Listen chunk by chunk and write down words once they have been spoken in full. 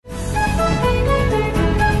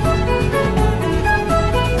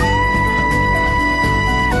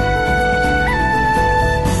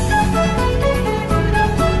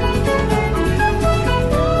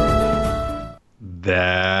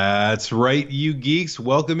That's right, you geeks.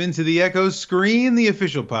 Welcome into the Echo Screen, the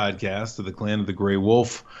official podcast of the Clan of the Grey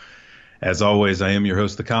Wolf. As always, I am your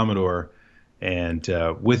host, the Commodore, and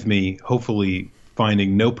with me, hopefully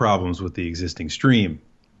finding no problems with the existing stream,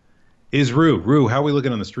 is Rue. Rue, how are we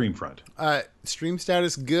looking on the stream front? Stream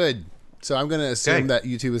status good. So I'm going to assume that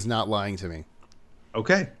YouTube is not lying to me.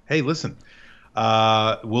 Okay. Hey, listen,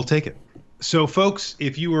 we'll take it. So, folks,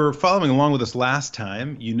 if you were following along with us last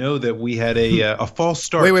time, you know that we had a false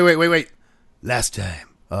start. Wait. Last time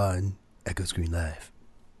on Echo Screen Live.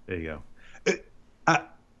 There you go.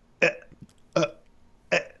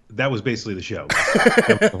 That was basically the show.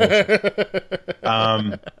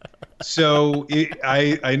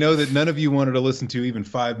 I know that none of you wanted to listen to even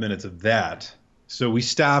 5 minutes of that. So we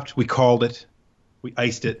stopped. We called it. We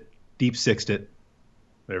iced it. Deep sixed it.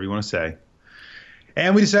 Whatever you want to say.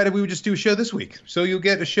 And we decided we would just do a show this week. So you'll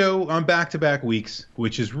get a show on back-to-back weeks,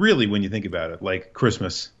 which is really, when you think about it, like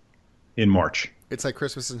Christmas in March. It's like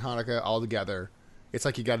Christmas and Hanukkah all together. It's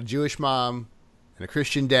like you got a Jewish mom and a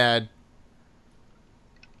Christian dad.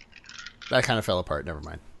 That kind of fell apart. Never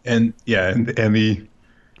mind. And the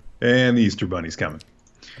Easter Bunny's coming.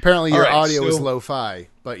 Apparently your audio is lo-fi,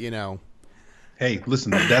 but you know. Hey,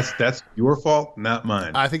 listen, that's your fault, not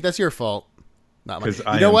mine. I think that's your fault, not mine. Because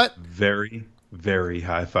I am very, very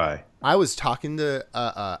hi-fi. I was talking to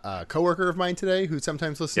a coworker of mine today who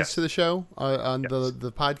sometimes listens to the show on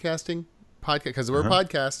the podcasting podcast, because we're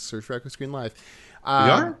podcasts. Search for Echo Screen Live.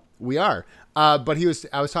 We are. But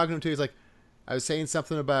I was talking to him too. He's like, I was saying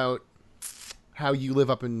something about how you live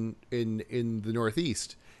up in the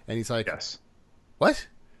Northeast, and he's like, yes. What?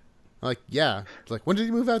 I'm like, yeah. It's like, when did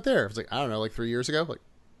you move out there? I was like, I don't know, like 3 years ago. Like,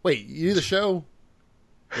 wait, you do the show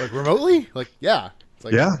like remotely? Like, yeah. It's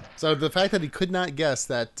like, yeah. So the fact that he could not guess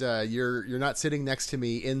that you're not sitting next to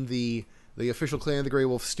me in the official Clan of the Grey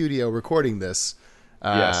Wolf studio recording this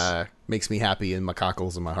makes me happy in my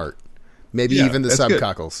cockles and my heart. Maybe even the sub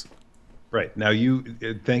cockles. Right. Now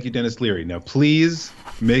thank you, Dennis Leary. Now please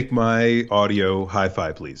make my audio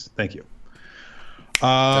hi-fi, please. Thank you.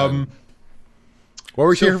 What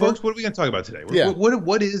were you folks, what are we going to talk about today? Yeah.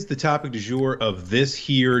 What is the topic du jour of this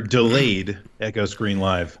here delayed Echo Screen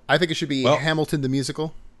Live? I think it should be Hamilton the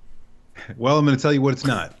Musical. Well, I'm going to tell you what it's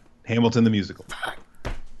not. Hamilton the Musical.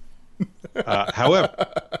 However,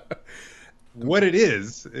 what it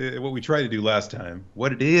is, what we tried to do last time,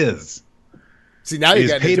 what it is, see, now you're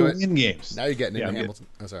getting into pay-to-win games. Now you're getting into Hamilton.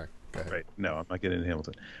 Oh, sorry. Go ahead. Right. No, I'm not getting into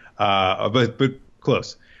Hamilton. But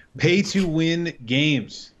close. Pay-to-win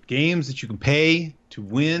games. Games that you can pay to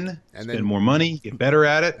win, and spend more money, get better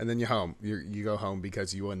at it. And then you go home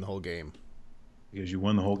because you won the whole game. Because you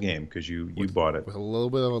won the whole game, because you bought it. With a little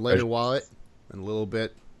bit of a lighter wallet and a little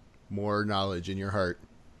bit more knowledge in your heart.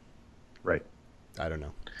 Right. I don't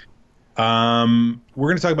know. We're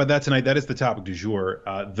going to talk about that tonight. That is the topic du jour.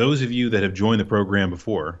 Those of you that have joined the program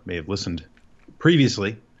before, may have listened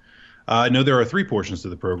previously, know there are three portions to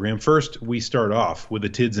the program. First, we start off with the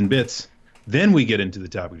Tids and Bits. Then we get into the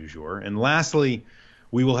topic du jour. And lastly,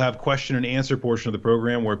 we will have question and answer portion of the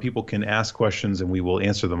program where people can ask questions and we will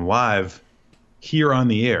answer them live here on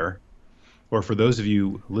the air. Or for those of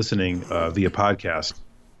you listening via podcast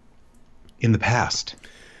in the past.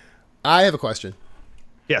 I have a question.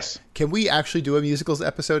 Yes. Can we actually do a musicals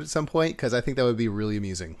episode at some point? Because I think that would be really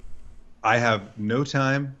amusing. I have no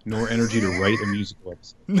time nor energy to write a musical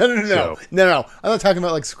episode. No. I'm not talking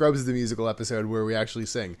about like Scrubs, the musical episode where we actually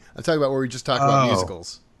sing. I'm talking about where we just talk about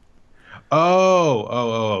musicals.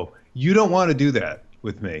 Oh. You don't want to do that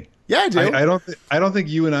with me. Yeah, I do. I don't think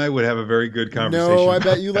you and I would have a very good conversation. No, I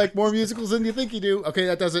bet you like more musicals than you think you do. Okay,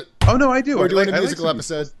 that does it. Oh, no, I do. We're doing a musical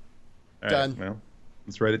episode. Done. Right, well,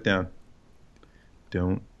 let's write it down.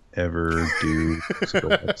 Don't ever do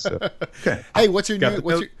musical episode. Okay. Hey, what's your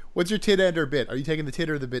tid end or bit? Are you taking the tid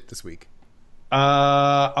or the bit this week?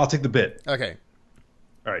 I'll take the bit. Okay.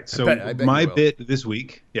 All right. So my bit this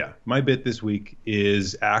week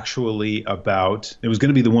is actually about. It was going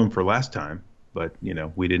to be the one for last time, but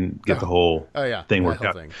we didn't get the whole thing worked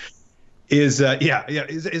out. Is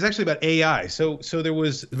actually about AI. So there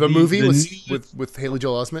was the movie with Haley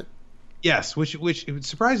Joel Osment. Yes, which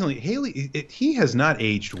surprisingly, he has not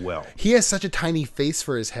aged well. He has such a tiny face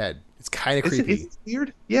for his head. It's kind of creepy. Is it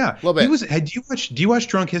weird? Yeah, a little bit. Do you watch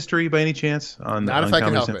Drunk History by any chance? Not if I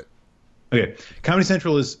can help it. Okay, Comedy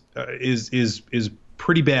Central is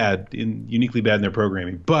pretty bad, uniquely bad in their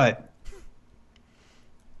programming, but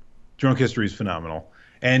Drunk History is phenomenal.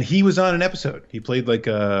 And he was on an episode. He played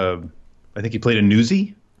I think he played a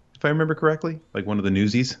newsie, if I remember correctly, like one of the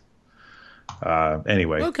newsies.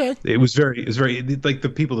 Anyway, okay. It was very like the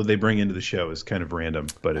people that they bring into the show is kind of random,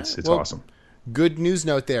 but it's awesome. good news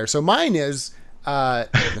note there. So mine is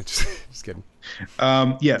just kidding.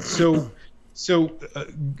 Yeah. So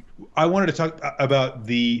I wanted to talk about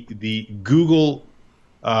the Google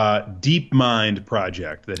DeepMind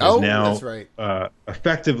project that has now that's right.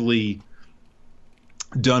 Effectively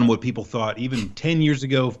done what people thought even 10 years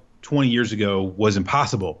ago, 20 years ago was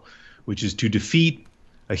impossible, which is to defeat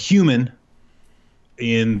a human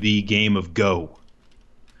in the game of Go.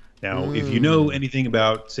 Now, if you know anything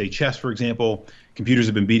about, say, chess, for example, computers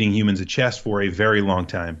have been beating humans at chess for a very long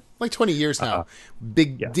time. Like 20 years now.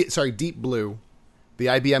 Deep Blue, the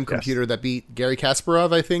IBM computer that beat Garry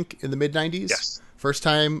Kasparov, I think, in the mid-90s. Yes. First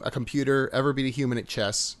time a computer ever beat a human at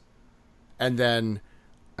chess. And then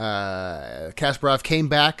Kasparov came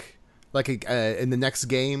back in the next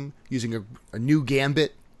game using a new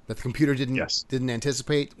gambit that the computer didn't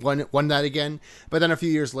anticipate. Won that again. But then a few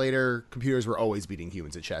years later, computers were always beating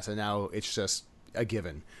humans at chess, and now it's just a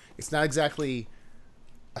given. It's not exactly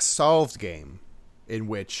a solved game in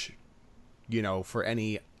which, for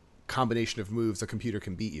any combination of moves, a computer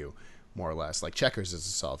can beat you, more or less. Like checkers is a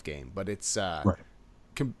solved game, but it's Right.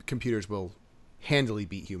 Computers will handily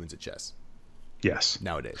beat humans at chess. Yes.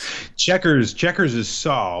 Nowadays. Checkers is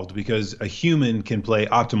solved because a human can play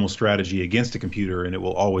optimal strategy against a computer and it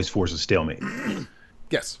will always force a stalemate.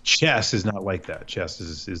 Yes. Chess is not like that. Chess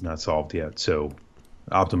is not solved yet. So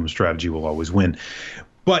optimum strategy will always win.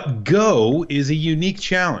 But Go is a unique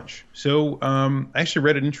challenge. So I actually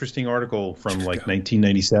read an interesting article from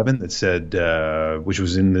 1997 that said, which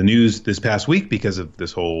was in the news this past week because of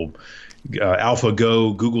this whole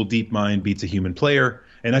AlphaGo, Google DeepMind beats a human player.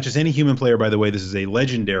 And not just any human player, by the way. This is a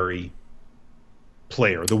legendary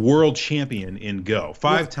player, the world champion in Go,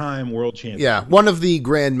 5-time world champion. Yeah, one of the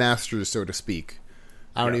grandmasters, so to speak.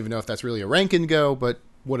 I don't even know if that's really a rank in Go, but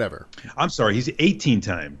whatever. I'm sorry, he's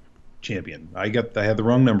 18-time champion. I had the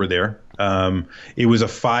wrong number there. It was a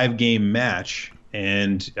 5-game match,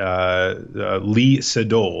 and Lee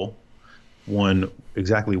Sedol won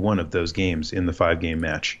exactly one of those games in the 5-game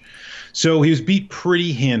match. So he was beat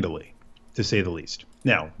pretty handily, to say the least.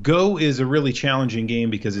 Now, Go is a really challenging game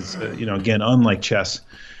because it's, again, unlike chess.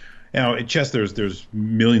 In chess, there's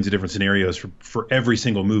millions of different scenarios for every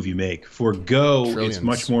single move you make. For Go, it's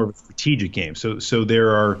much more of a strategic game. So there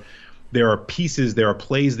are pieces, there are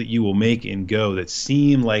plays that you will make in Go that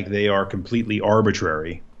seem like they are completely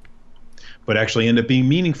arbitrary, but actually end up being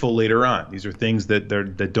meaningful later on. These are things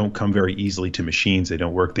that don't come very easily to machines. They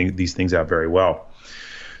don't work these things out very well.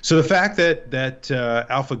 So the fact that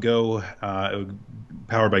AlphaGo,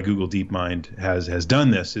 powered by Google DeepMind, has done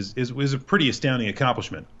this is a pretty astounding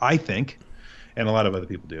accomplishment, I think, and a lot of other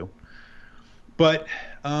people do. But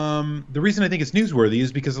the reason I think it's newsworthy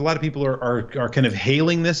is because a lot of people are kind of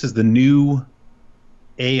hailing this as the new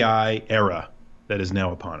AI era that is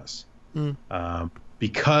now upon us.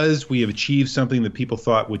 Because we have achieved something that people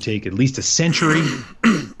thought would take at least a century,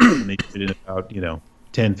 and they did it in about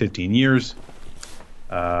 10, 15 years.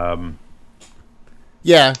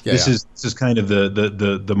 This is kind of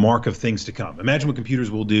the mark of things to come. Imagine what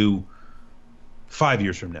computers will do 5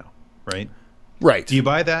 years from now, right? Right. Do you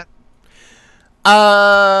buy that?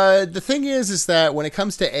 The thing is that when it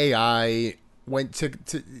comes to AI, you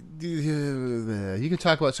can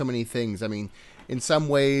talk about so many things. I mean, in some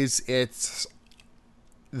ways, it's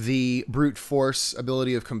the brute force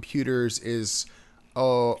ability of computers is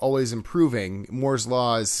always improving. Moore's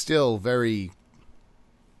law is still very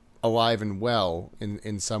alive and well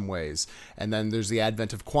in some ways. And then there's the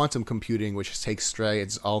advent of quantum computing, which takes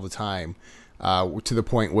strides all the time, to the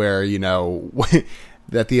point where,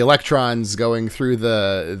 that the electrons going through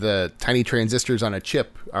the tiny transistors on a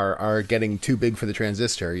chip are getting too big for the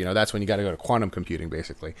transistor. That's when you got to go to quantum computing,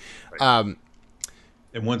 basically. Right.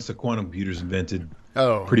 And once the quantum computer is invented,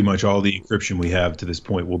 pretty much all the encryption we have to this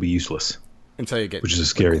point will be useless. Until you get which is a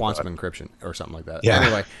scary quantum encryption or something like that. Yeah.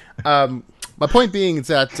 Anyway, my point being is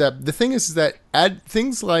that the thing is that add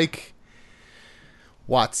things like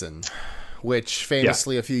Watson, which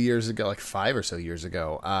famously a few years ago, like 5 or so years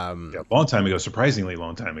ago, a long time ago, surprisingly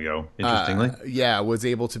long time ago, interestingly, was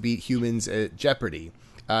able to beat humans at Jeopardy.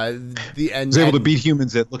 Was able to beat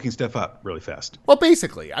humans at looking stuff up really fast. Well,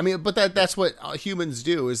 basically, I mean, but that's what humans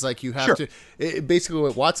do. Is like you have to. Basically,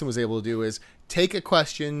 what Watson was able to do is take a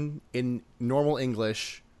question in normal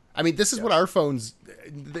English. I mean, this is what our phones,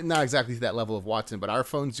 not exactly to that level of Watson, but our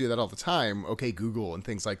phones do that all the time. Okay, Google and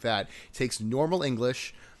things like that. It takes normal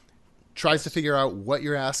English, tries to figure out what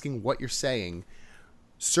you're asking, what you're saying,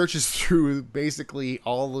 searches through basically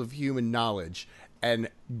all of human knowledge, and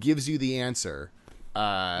gives you the answer. In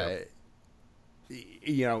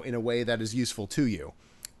a way that is useful to you.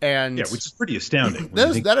 And which is pretty astounding.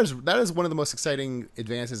 That is one of the most exciting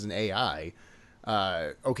advances in AI.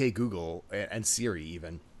 Okay, Google and Siri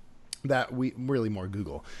even that we really more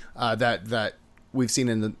Google that we've seen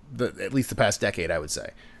in the at least the past decade, I would say.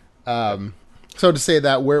 So to say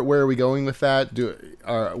that, where are we going with that?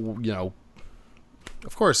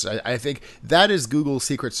 Of course, I think that is Google's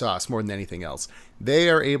secret sauce more than anything else. They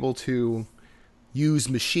are able to use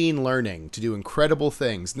machine learning to do incredible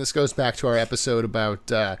things. And this goes back to our episode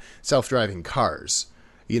about self-driving cars.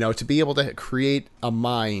 To be able to create a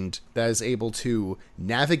mind that is able to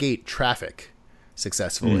navigate traffic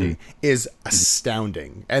successfully is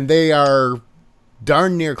astounding. And they are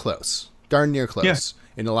darn near close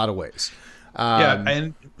in a lot of ways.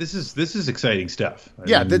 And this is exciting stuff.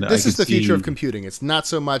 This is the future of computing. It's not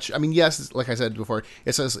so much. I mean, yes, like I said before,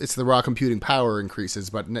 it's the raw computing power increases,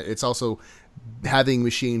 but it's also having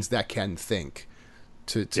machines that can think.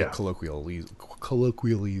 To colloquially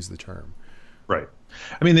use the term, right?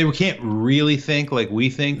 I mean, they can't really think like we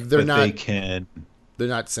think. They can. They're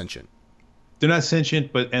not sentient. They're not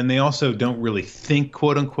sentient, and they also don't really think,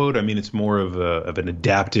 quote unquote. I mean, it's more of an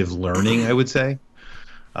adaptive learning, I would say.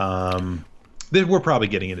 We're probably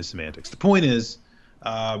getting into semantics. The point is,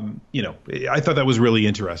 I thought that was really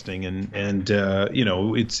interesting, and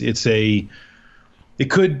it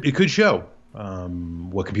could show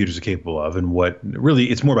what computers are capable of, and what really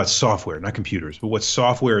it's more about software, not computers, but what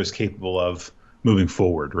software is capable of moving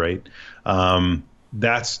forward, right?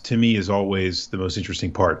 That's, to me, is always the most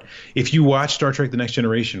interesting part. If you watch Star Trek: The Next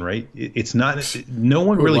Generation, right, it's not. No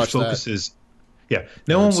one really focuses. That. Yeah,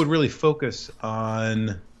 no one would really focus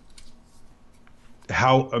on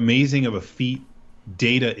how amazing of a feat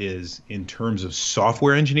Data is in terms of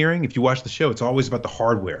software engineering. If you watch the show, it's always about the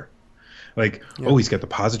hardware. Like, he's got the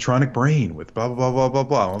positronic brain with blah, blah, blah, blah,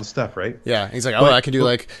 blah, all the stuff, right? Yeah. He's like, I can do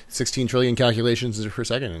like 16 trillion calculations per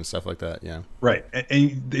second and stuff like that. Yeah. Right.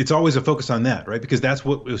 And it's always a focus on that, right? Because that's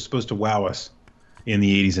what was supposed to wow us in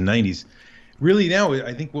the 80s and 90s. Really now,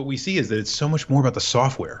 I think what we see is that it's so much more about the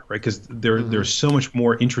software, right? Because there's so much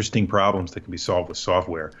more interesting problems that can be solved with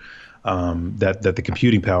software that the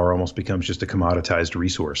computing power almost becomes just a commoditized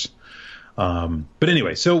resource. But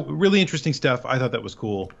anyway, so really interesting stuff. I thought that was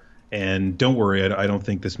cool. And don't worry, I don't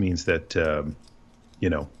think this means that,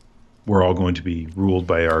 we're all going to be ruled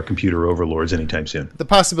by our computer overlords anytime soon. The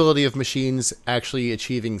possibility of machines actually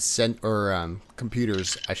achieving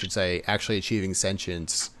computers, I should say, actually achieving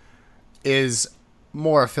sentience is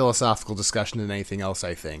more a philosophical discussion than anything else,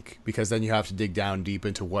 I think, because then you have to dig down deep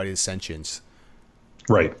into what is sentience.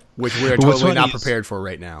 Right. Which we're totally not prepared for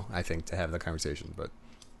right now, I think, to have the conversation. But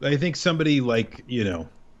I think somebody like,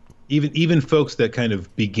 even folks that kind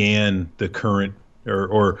of began the current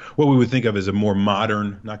or what we would think of as a more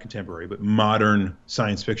modern, not contemporary, but modern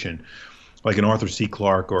science fiction, like an Arthur C.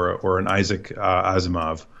 Clarke or an Isaac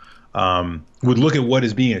Asimov, would look at what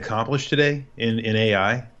is being accomplished today in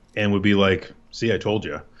AI and would be like, see, I told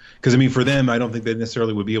you. Because, I mean, for them, I don't think they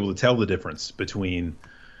necessarily would be able to tell the difference between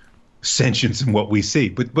sentience and what we see.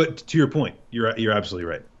 But to your point, you're absolutely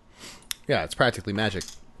right. Yeah, it's practically magic.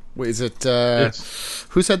 Wait, is it? Yes.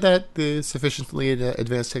 Who said that the sufficiently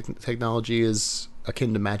advanced technology is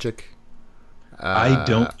akin to magic? I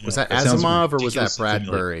don't know. Was that Asimov or was that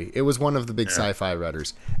Bradbury? It was one of the big sci-fi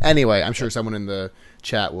writers. Anyway, I'm sure someone in the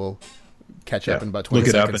chat will catch up in about 20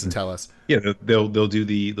 seconds and tell us. Yeah, they'll do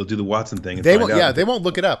the Watson thing. And they won't. Yeah, they won't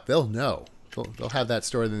look it up. They'll know. They'll have that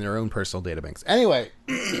stored in their own personal data banks. Anyway,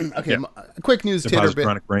 okay. Quick news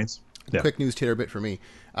tidbit. Brains. Yeah. Quick news tidbit for me.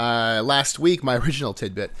 Last week, my original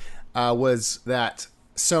tidbit was that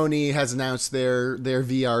Sony has announced their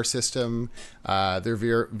VR system, their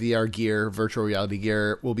VR gear, virtual reality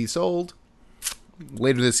gear, will be sold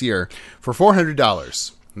later this year for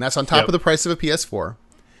 $400, and that's on top of the price of a PS4.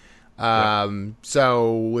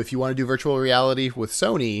 So if you want to do virtual reality with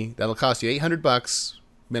Sony, that'll cost you $800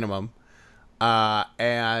 minimum.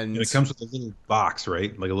 And it comes with a little box,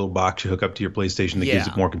 right? Like a little box you hook up to your PlayStation that gives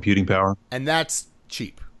it more computing power. And that's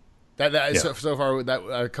cheap. That is so far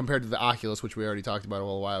that compared to the Oculus, which we already talked about a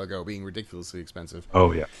little while ago, being ridiculously expensive.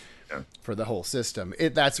 Oh yeah. For the whole system,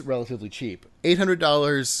 that's relatively cheap.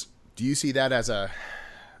 $800. Do you see that as a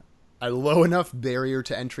low enough barrier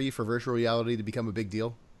to entry for virtual reality to become a big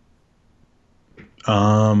deal?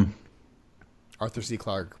 Arthur C.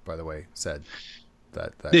 Clarke, by the way, said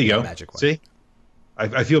that there you go. Magic one. See,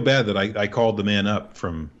 I feel bad that I called the man up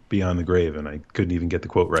from beyond the grave and I couldn't even get the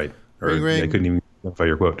quote right, or ring. I couldn't even identify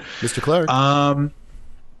your quote, Mr. Clarke.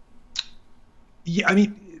 Yeah, I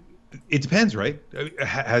mean, it depends, right?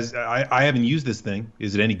 I haven't used this thing.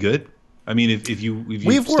 Is it any good? I mean, if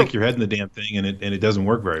you stick your head in the damn thing and it doesn't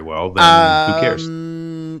work very well, then who cares?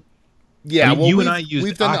 Yeah, I mean, and I used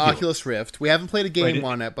we've done Oculus. the Oculus Rift. We haven't played a game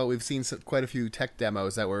on it, but we've seen quite a few tech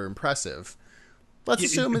demos that were impressive. Let's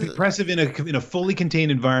assume impressive in a fully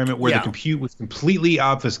contained environment where the compute was completely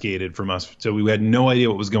obfuscated from us, so we had no idea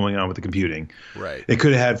what was going on with the computing. Right. They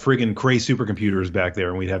could have had friggin' crazy supercomputers back there,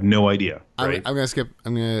 and we'd have no idea. Right? I'm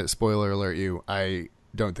gonna spoiler alert you. I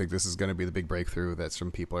don't think this is going to be the big breakthrough that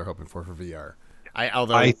some people are hoping for VR.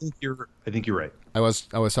 I think you're right. I was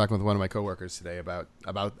talking with one of my coworkers today about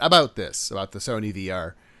the Sony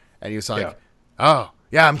VR, and he was like, "Oh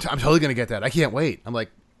yeah, I'm totally going to get that. I can't wait." I'm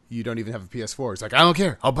like, "You don't even have a PS4." He's like, "I don't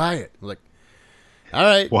care. I'll buy it." I'm like, "All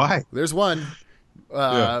right, why? There's one,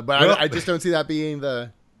 but I just don't see that being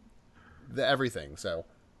the everything." So,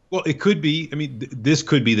 well, it could be. I mean, this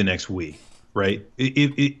could be the next Wii, right?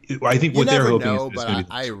 I think what they're hoping is going to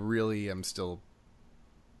be. I really am still.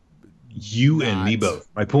 You and me both.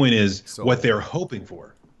 My point is what they're hoping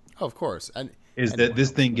for. Oh, of course, is that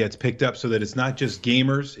this thing gets picked up so that it's not just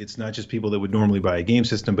gamers, it's not just people that would normally buy a game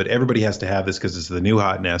system, but everybody has to have this because it's the new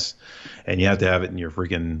hotness, and you have to have it in your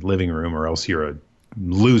freaking living room, or else you're a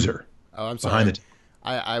loser. Oh, I'm sorry.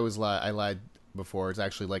 I lied before. It's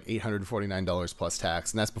actually like $849 plus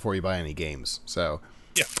tax, and that's before you buy any games. So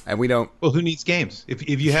yeah, and we don't. Well, who needs games? If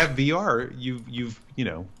you have VR,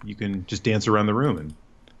 you can just dance around the room and.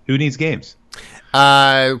 Who needs games?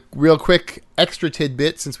 Real quick, extra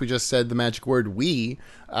tidbit, since we just said the magic word Wii,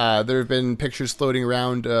 there have been pictures floating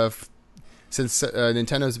around since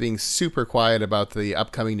Nintendo's being super quiet about the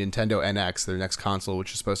upcoming Nintendo NX, their next console,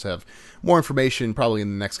 which is supposed to have more information probably in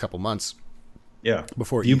the next couple months. Yeah.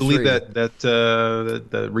 Before Do you believe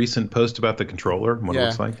that recent post about the controller and what it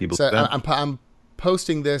looks like? Do you believe that? I'm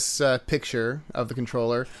posting this picture of the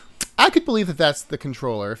controller. I could believe that that's the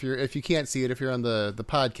controller. If you can't see it, if you're on the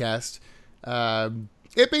podcast,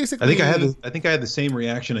 it basically. I think I had the same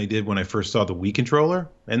reaction I did when I first saw the Wii controller,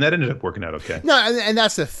 and that ended up working out okay. No, and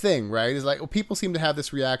that's the thing, right? Is like people seem to have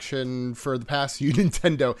this reaction for the past few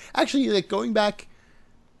Nintendo. Actually, like going back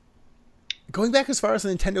as far as the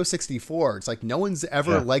Nintendo 64, it's like no one's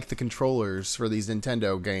ever liked the controllers for these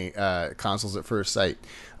Nintendo game consoles at first sight.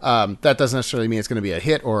 That doesn't necessarily mean it's going to be a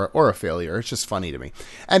hit or a failure. It's just funny to me.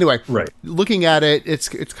 Anyway, looking at it, it's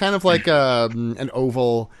kind of like an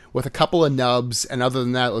oval with a couple of nubs, and other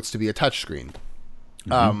than that, it looks to be a touchscreen.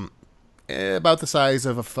 About the size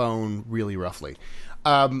of a phone, really roughly,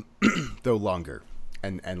 though longer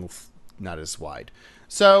and not as wide.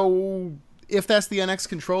 So. If that's the NX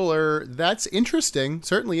controller, that's interesting.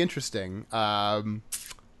 Certainly interesting. The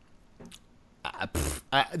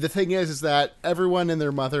thing is that everyone and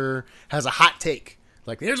their mother has a hot take.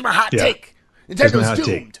 Like, here's my hot take. Nintendo's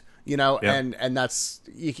doomed. You know, and that's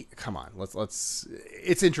come on. Let's.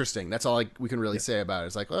 It's interesting. That's all we can really say about it.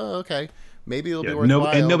 It's like, oh, okay, maybe it'll be worthwhile.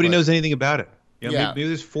 And nobody knows anything about it. Maybe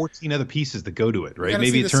there's 14 other pieces that go to it, right?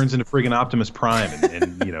 Maybe it turns into friggin' Optimus Prime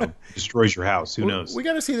and destroys your house. Who knows? We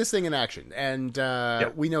got to see this thing in action, and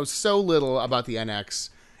we know so little about the NX.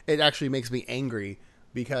 It actually makes me angry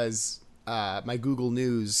because my Google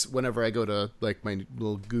News, whenever I go to like my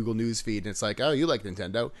little Google News feed, and it's like, oh, you like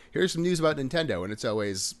Nintendo? Here's some news about Nintendo, and it's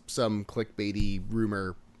always some clickbaity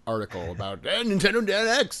rumor article about Nintendo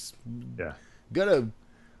NX. Yeah, gotta.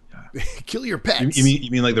 Kill your pets.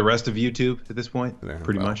 You mean like the rest of YouTube at this point?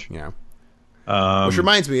 Pretty much. Yeah. Which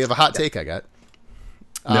reminds me of a hot take I got.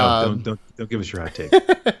 No, don't give us your hot take.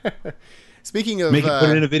 Speaking of put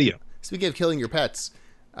it in a video. Speaking of killing your pets,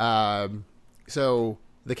 so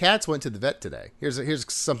the cats went to the vet today.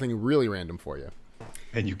 Here's something really random for you.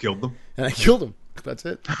 And you killed them? And I killed them. That's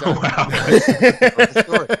it. Oh, wow.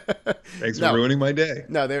 Thanks for ruining my day.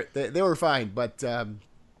 No, they were fine, but.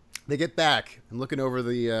 They get back and looking over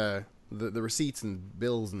the receipts and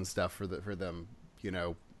bills and stuff for them,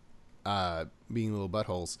 being little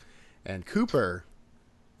buttholes. And Cooper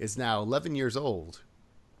is now 11 years old.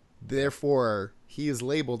 Therefore, he is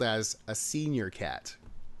labeled as a senior cat.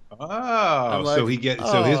 Oh, like, so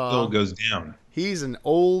his bill goes down. He's an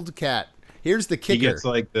old cat. Here's the kicker.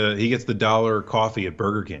 He gets the $1 coffee at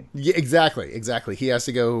Burger King. Yeah, exactly. He has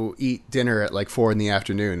to go eat dinner at like 4 PM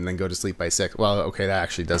and then go to sleep by 6. Well, okay, that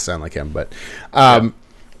actually does sound like him, but no.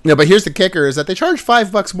 But here's the kicker: is that they charge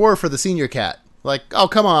 $5 more for the senior cat. Like, oh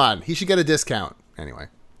come on, he should get a discount. Anyway,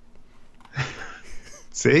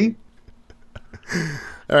 see.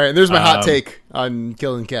 All right, there's my hot take on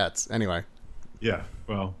killing cats. Anyway. Yeah.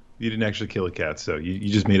 Well, you didn't actually kill a cat, so you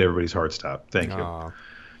just made everybody's heart stop. Thank you.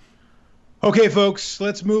 Okay, folks,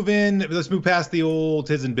 let's move in. Let's move past the old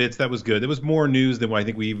tids and bits. That was good. There was more news than what I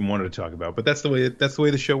think we even wanted to talk about, but that's the way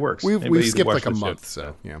the show works. We've skipped like a month,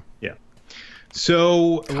 so yeah.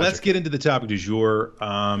 So let's get into the topic du jour.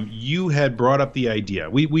 You had brought up the idea.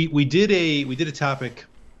 We did a topic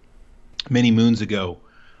many moons ago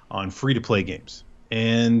on free-to-play games.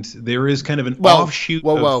 And there is kind of an offshoot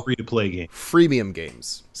of free-to-play games. Freemium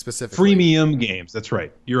games, specifically. Freemium games, that's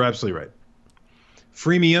right. You're absolutely right.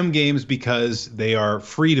 Freemium games because they are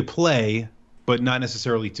free to play, but not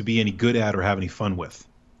necessarily to be any good at or have any fun with.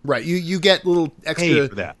 Right. You get little extra. Pay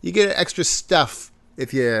for that. You get extra stuff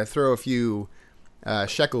if you throw a few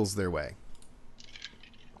shekels their way.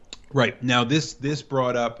 Right. Now this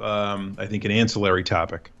brought up I think an ancillary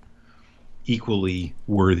topic equally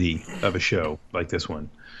worthy of a show like this one,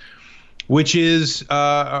 which is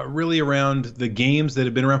really around the games that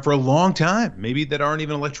have been around for a long time, maybe that aren't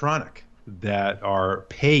even electronic, that are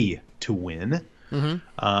pay to win.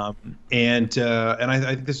 Mm-hmm. And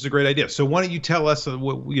I think this is a great idea. So why don't you tell us a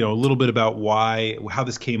little bit about how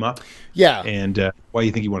this came up? Yeah. And why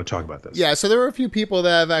you think you want to talk about this? Yeah. So there were a few people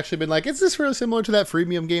that have actually been like, "Is this really similar to that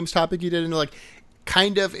freemium games topic you did?" And like,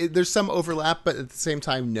 kind of. There's some overlap, but at the same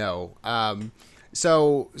time, no.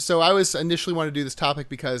 So I was initially wanted to do this topic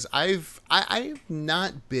because I'm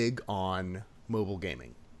not big on mobile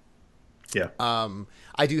gaming. Yeah.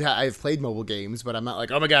 I've played mobile games, but I'm not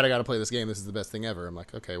like, oh my God, I got to play this game. This is the best thing ever. I'm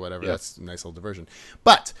like, okay, whatever. Yeah. That's a nice little diversion.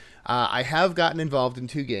 But I have gotten involved in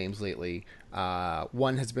 2 games lately.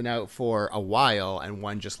 One has been out for a while, and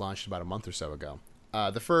one just launched about a month or so ago.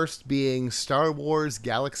 The first being Star Wars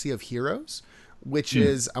Galaxy of Heroes, which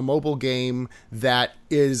is a mobile game that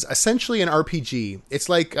is essentially an RPG. It's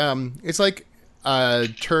like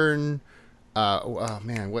turn. Oh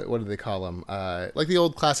man, what do they call them? Like the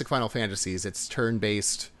old classic Final Fantasies. It's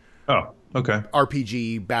turn-based. Oh, okay.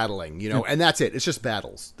 RPG battling, and that's it. It's just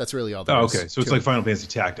battles. That's really all. There is. Okay. So it's like Final Fantasy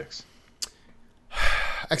Tactics,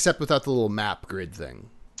 except without the little map grid thing.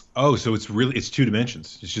 Oh, so it's 2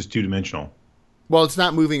 dimensions. It's just 2-dimensional. Well, it's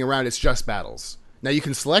not moving around. It's just battles. Now you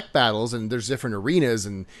can select battles, and there's different arenas,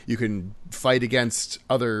 and you can fight against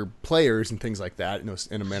other players and things like that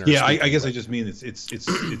in a manner. Yeah, I guess I just mean it's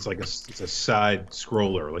like it's a side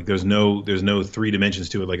scroller. Like there's no 3 dimensions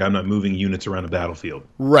to it. Like I'm not moving units around a battlefield.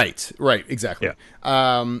 Right, exactly.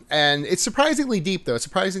 Yeah. And it's surprisingly deep though. It's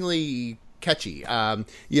surprisingly catchy.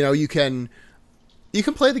 You can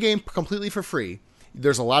play the game completely for free.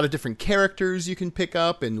 There's a lot of different characters you can pick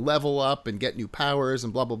up and level up and get new powers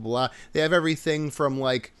and blah, blah, blah. They have everything from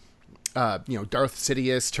like, Darth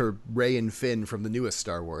Sidious to Rey and Finn from the newest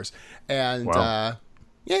Star Wars. And, wow.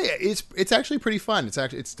 It's actually pretty fun. It's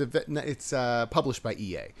published by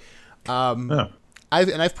EA.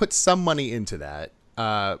 I've put some money into that.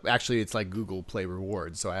 Actually it's like Google Play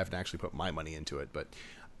Rewards, so I haven't actually put my money into it, but,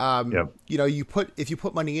 if you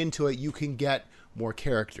put money into it, you can get more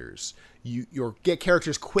characters. You get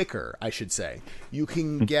characters quicker, I should say. You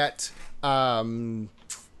can get, the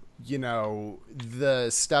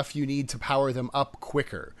stuff you need to power them up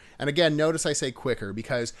quicker. And again, notice I say quicker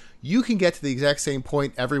because you can get to the exact same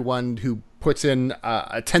point everyone who puts in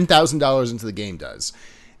 $10,000 into the game does.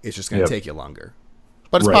 It's just going to take you longer.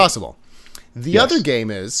 But it's possible. The other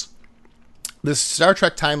game is the Star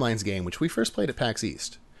Trek Timelines game, which we first played at PAX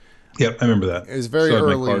East. Yep, I remember that. It was very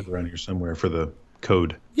early. My card around here somewhere for the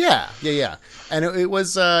code. Yeah. And it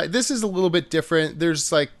was, this is a little bit different.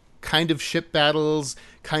 There's like kind of ship battles,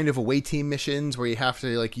 kind of away team missions where you have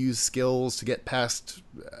to like use skills to get past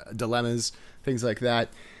dilemmas, things like that.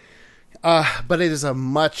 But it is a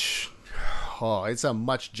much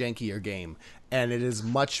jankier game, and it is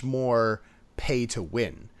much more pay to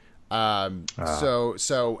win. It's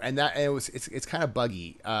kind of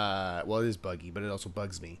buggy. Well, it is buggy, but it also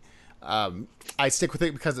bugs me. I stick with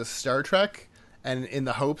it because it's Star Trek, and in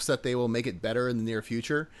the hopes that they will make it better in the near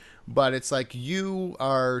future. But it's like you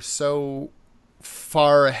are so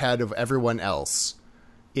far ahead of everyone else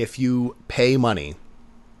if you pay money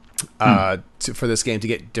for this game to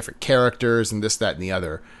get different characters and this, that, and the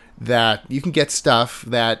other, that you can get stuff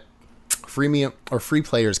that freemium or free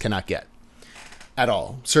players cannot get at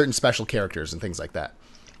all. Certain special characters and things like that.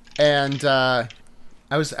 And I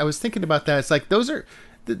was thinking about that. It's like these are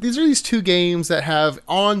these 2 games that have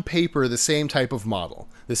on paper the same type of model,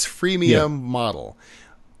 this freemium model.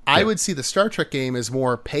 I would see the Star Trek game as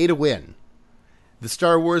more pay to win. The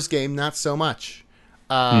Star Wars game, not so much.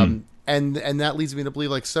 And that leads me to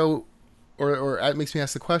believe or it makes me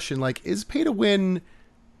ask the question, like, is pay to win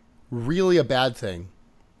really a bad thing?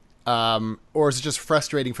 Or is it just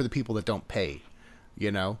frustrating for the people that don't pay?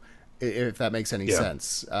 If that makes any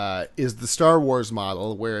sense. Is the Star Wars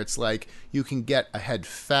model where it's like you can get ahead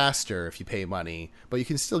faster if you pay money, but you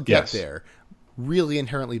can still get there, really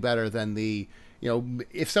inherently better than the,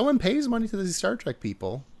 if someone pays money to these Star Trek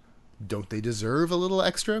people, don't they deserve a little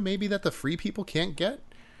extra maybe that the free people can't get?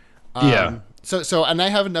 Yeah. So and I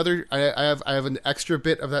have another I have an extra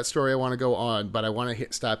bit of that story I want to go on, but I want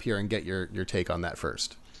to stop here and get your take on that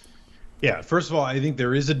first. Yeah, first of all, I think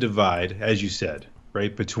there is a divide, as you said,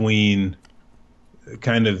 right, between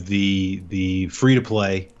kind of the free to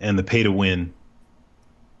play and the pay to win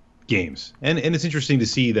games, and it's interesting to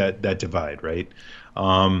see that divide, right?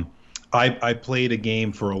 I played a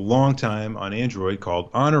game for a long time on Android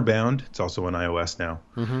called Honorbound. It's also on iOS now,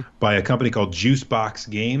 by a company called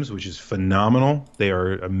Juicebox Games, which is phenomenal. They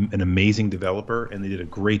are an amazing developer, and they did a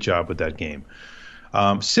great job with that game.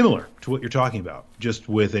 Similar to what you're talking about, just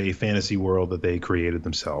with a fantasy world that they created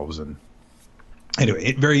themselves. And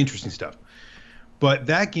anyway, very interesting stuff. But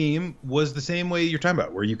that game was the same way you're talking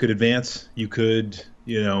about, where you could advance, you didn't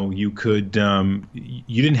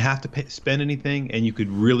have to spend anything, and you could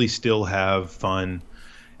really still have fun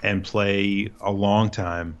and play a long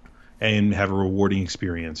time and have a rewarding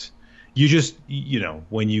experience. You just,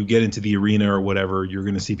 when you get into the arena or whatever, you're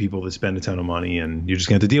going to see people that spend a ton of money, and you're just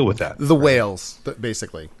going to have to deal with that. The whales,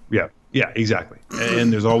 basically. Yeah, exactly.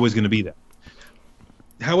 And there's always going to be that.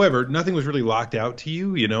 However, nothing was really locked out to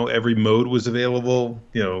you. Every mode was available.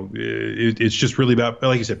 It's just really about,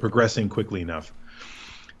 like you said, progressing quickly enough.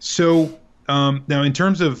 So now, in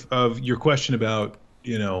terms of your question about,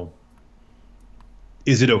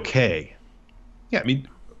 is it okay? Yeah, I mean,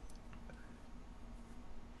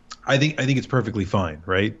 I think it's perfectly fine,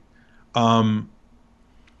 right?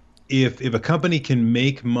 If a company can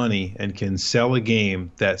make money and can sell a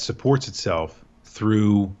game that supports itself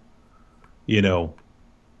through,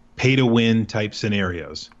 pay to win type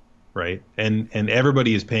scenarios, right? And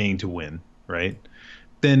everybody is paying to win, right?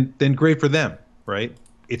 Then great for them, right?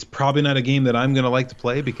 It's probably not a game that I'm going to like to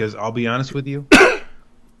play, because I'll be honest with you,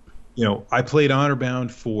 I played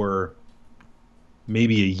Honorbound for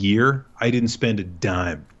maybe a year. I didn't spend a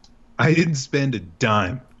dime.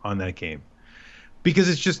 On that game, because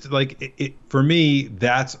it's just like it for me.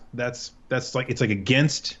 That's like, it's like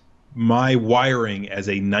against my wiring as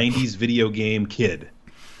a 90s video game kid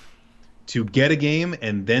to get a game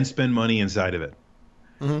and then spend money inside of it.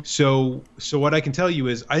 Mm-hmm. So what I can tell you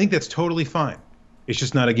is I think that's totally fine. It's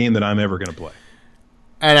just not a game that I'm ever going to play.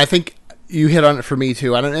 And I think you hit on it for me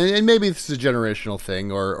too. And maybe this is a generational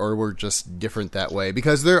thing, or we're just different that way,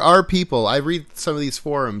 because there are people, I read some of these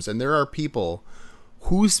forums, and there are people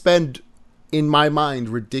who spend, in my mind,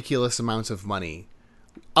 ridiculous amounts of money,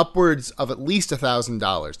 upwards of at least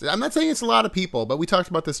 $1,000. I'm not saying it's a lot of people, but we talked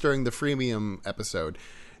about this during the freemium episode.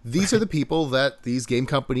 These are the people that these game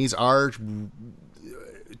companies are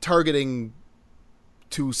targeting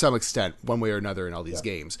to some extent, one way or another, in all these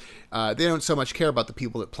games. They don't so much care about the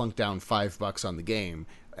people that plunk down $5 on the game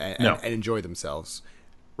and enjoy themselves.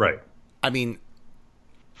 Right. I mean,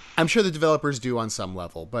 I'm sure the developers do on some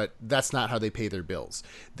level, but that's not how they pay their bills.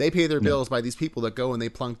 They pay their bills by these people that go and they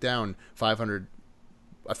plunk down $500,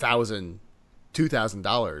 $1,000,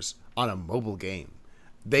 $2,000 on a mobile game.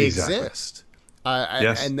 They exist.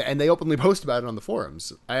 Yes. And they openly post about it on the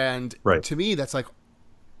forums. And to me, that's like,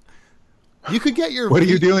 you could get your what are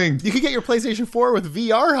you doing? You could get your PlayStation 4 with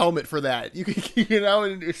VR helmet for that. You could,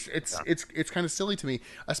 and it's kind of silly to me,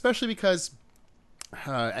 especially because,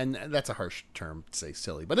 and that's a harsh term to say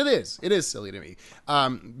silly, but it is silly to me,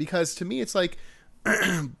 because to me it's like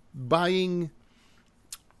buying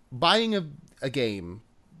a game,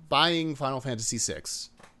 buying Final Fantasy VI,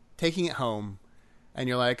 taking it home, and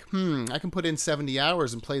you're like, I can put in 70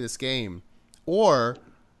 hours and play this game, or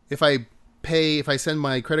if I send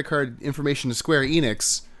my credit card information to Square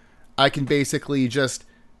Enix, I can basically just,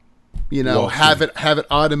 have it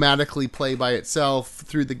automatically play by itself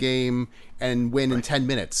through the game and win in 10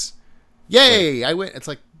 minutes. Yay! I win. It's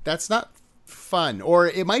like, that's not fun. Or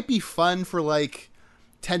it might be fun for like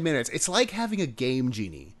 10 minutes. It's like having a Game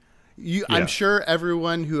Genie. I'm sure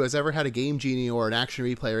everyone who has ever had a Game Genie or an Action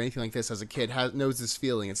Replay or anything like this as a kid knows this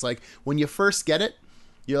feeling. It's like when you first get it,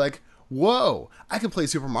 you're like, whoa, I can play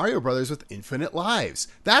Super Mario Brothers with infinite lives.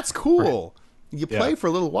 That's cool. Right. You play for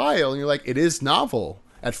a little while, and you're like, it is novel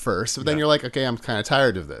at first, but then you're like, okay, I'm kind of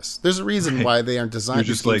tired of this. There's a reason why they aren't designed.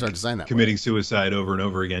 You're just like committing suicide over and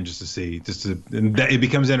over again and it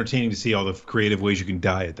becomes entertaining to see all the creative ways you can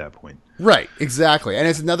die at that point. Right, exactly. And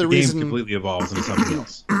it's another reason. The game completely evolves into something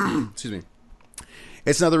else. Excuse me.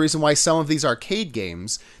 It's another reason why some of these arcade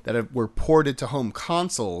games that were ported to home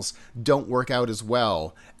consoles don't work out as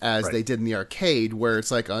well as they did in the arcade, where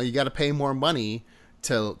it's like, oh, you got to pay more money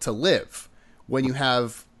to live. When you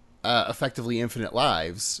have effectively infinite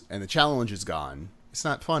lives and the challenge is gone, it's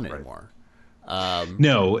not fun anymore.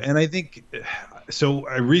 No, and I think So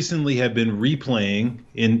I recently have been replaying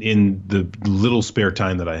in the little spare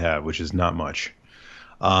time that I have, which is not much.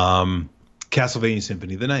 Castlevania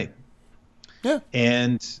Symphony of the Night. Yeah.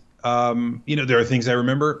 And there are things I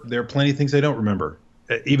remember. There are plenty of things I don't remember,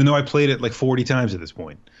 even though I played it like 40 times at this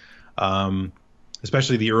point.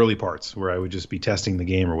 Especially the early parts where I would just be testing the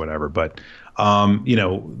game or whatever. But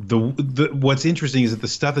the what's interesting is that the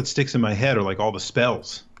stuff that sticks in my head are like all the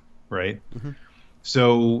spells, right? Mm-hmm.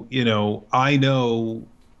 So I know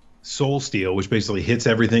Soul Steal, which basically hits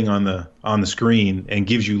everything on the screen and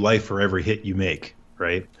gives you life for every hit you make,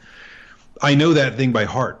 right? I know that thing by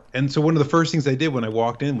heart. And so one of the first things I did when I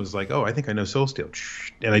walked in was like, oh, I think I know Soul Steal.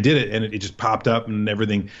 And I did it, and it just popped up, and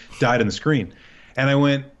everything died on the screen. And I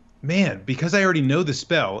went, man, because I already know the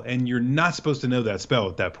spell, and you're not supposed to know that spell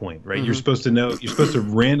at that point, right? Mm-hmm. You're supposed to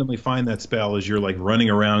randomly find that spell as you're like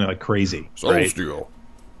running around like crazy. Soul Steal.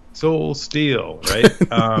 Soul Steal,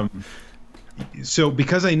 right? So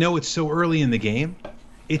because I know it's so early in the game,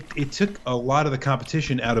 it took a lot of the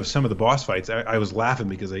competition out of some of the boss fights. I was laughing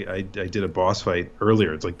because I did a boss fight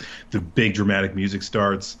earlier. It's like the big dramatic music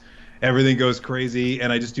starts, everything goes crazy,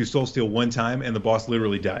 and I just do Soul Steal one time, and the boss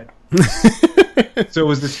literally died. So it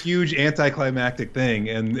was this huge anticlimactic thing,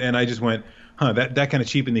 and I just went, that kind of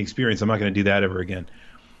cheapened the experience. I'm not going to do that ever again.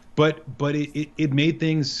 But it made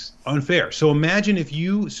things unfair. So imagine if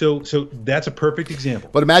you so that's a perfect example.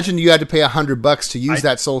 But imagine you had to pay $100 to use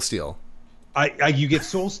that Soul Steal. You get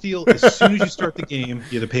Soul Steal as soon as you start the game.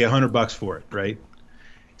 You have to pay $100 for it, right?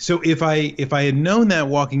 So if I had known that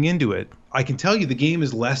walking into it, I can tell you the game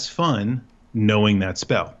is less fun knowing that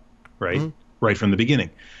spell, right? Mm-hmm. Right from the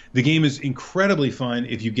beginning. The game is incredibly fun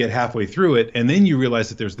if you get halfway through it, and then you realize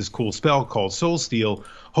that there's this cool spell called Soul Steal.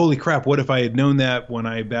 Holy crap! What if I had known that when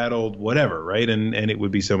I battled whatever, right? And it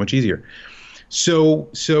would be so much easier. So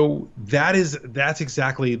that's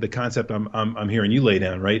exactly the concept I'm hearing you lay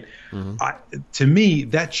down, right? Mm-hmm. To me,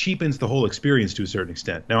 that cheapens the whole experience to a certain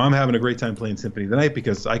extent. Now I'm having a great time playing Symphony of the Night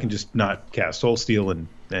because I can just not cast Soul Steal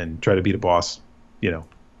and try to beat a boss,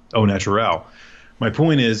 au naturel. My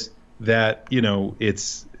point is that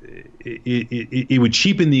it would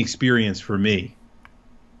cheapen the experience for me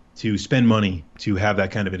to spend money to have that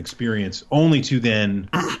kind of an experience, only to then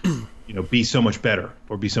be so much better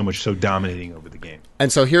or be so dominating over the game.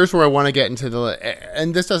 And so here's where I want to get into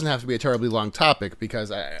and this doesn't have to be a terribly long topic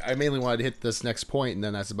because I mainly wanted to hit this next point and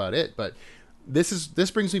then that's about it. But this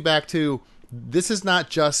brings me back to, this is not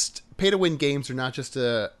just pay to win games are not just in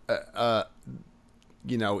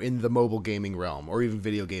the mobile gaming realm or even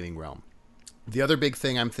video gaming realm. The other big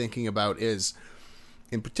thing I'm thinking about is,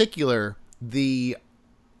 in particular, the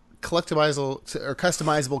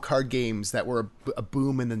customizable card games that were a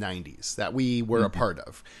boom in the 90s that we were a part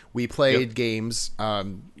of. We played games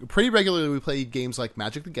pretty regularly. We played games like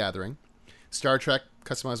Magic the Gathering, Star Trek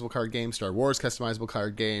customizable card game, Star Wars customizable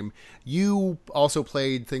card game. You also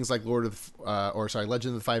played things like Legend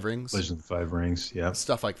of the Five Rings. Legend of the Five Rings, yeah.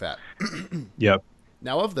 Stuff like that. Yep.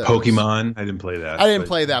 Now of those, Pokemon, I didn't play that. I didn't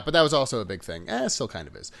play that, but that was also a big thing. It still kind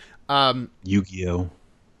of is. Yu-Gi-Oh!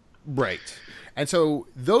 Right. And so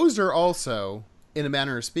those are also, in a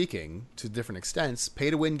manner of speaking, to different extents,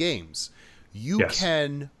 pay-to-win games. You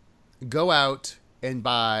can go out and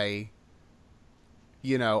buy,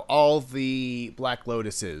 all the Black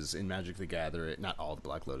Lotuses in Magic the Gathering. Not all the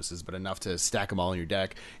Black Lotuses, but enough to stack them all in your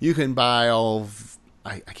deck. You can buy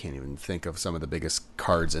I can't even think of some of the biggest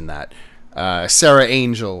cards in that. Sarah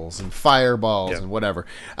Angels and Fireballs and whatever.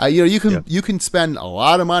 You can spend a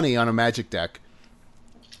lot of money on a Magic deck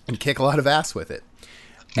and kick a lot of ass with it.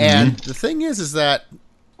 Mm-hmm. And the thing is that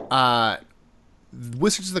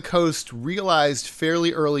Wizards of the Coast realized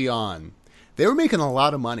fairly early on they were making a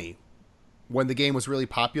lot of money when the game was really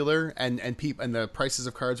popular and the prices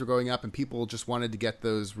of cards were going up and people just wanted to get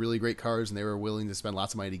those really great cards and they were willing to spend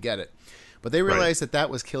lots of money to get it. But they realized that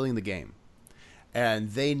was killing the game. And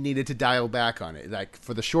they needed to dial back on it. Like,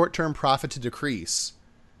 for the short-term profit to decrease,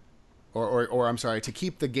 or I'm sorry, to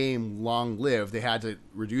keep the game long-lived, they had to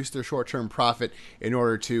reduce their short-term profit in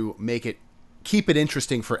order to keep it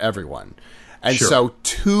interesting for everyone. And so,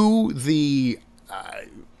 to the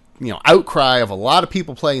outcry of a lot of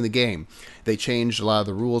people playing the game, they changed a lot of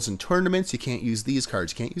the rules in tournaments. You can't use these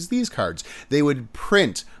cards. You can't use these cards. They would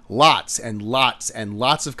print lots and lots and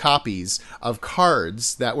lots of copies of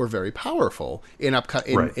cards that were very powerful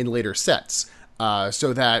in later sets,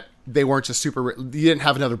 so that they weren't just super. You didn't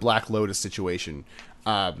have another Black Lotus situation.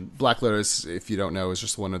 Black Lotus, if you don't know, is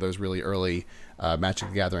just one of those really early Magic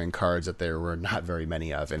the Gathering cards that there were not very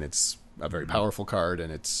many of, and it's a very powerful card,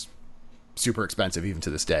 and it's super expensive even to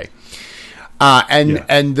this day.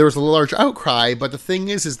 And there was a large outcry. But the thing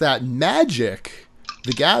is that Magic,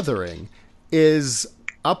 the Gathering, is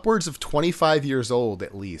upwards of 25 years old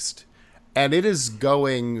at least, and it is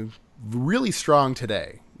going really strong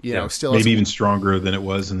today. Still maybe even stronger than it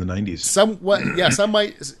was in the 90s. Somewhat, yeah. Some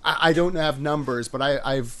might. I don't have numbers, but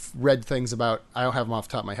I've read things about. I don't have them off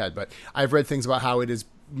the top of my head, but I've read things about how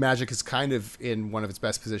Magic is kind of in one of its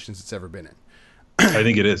best positions it's ever been in. I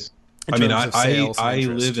think it is. I mean, I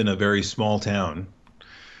live in a very small town.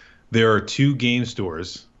 There are 2 game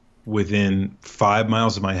stores within 5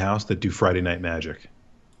 miles of my house that do Friday Night Magic.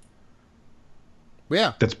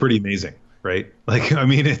 Yeah, that's pretty amazing, right? Like, I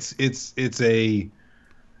mean, it's a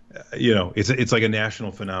it's like a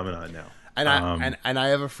national phenomenon now. And I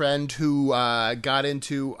have a friend who got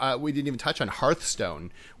into. We didn't even touch on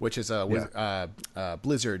Hearthstone, which is a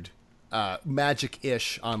Blizzard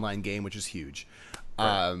Magic-ish online game, which is huge.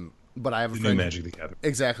 Right. But I have a friend. New Magic the Gathering.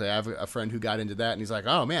 Exactly, I have a friend who got into that, and he's like,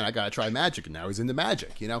 "Oh man, I gotta try Magic," and now he's into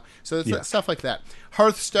Magic. So it's stuff like that.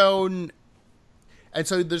 Hearthstone, and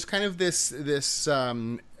so there's kind of this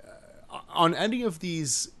on any of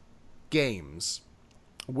these games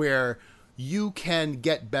where you can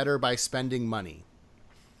get better by spending money.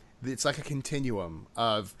 It's like a continuum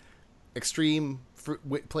of extreme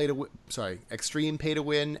pay to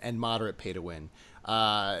win and moderate pay to win.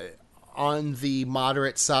 On the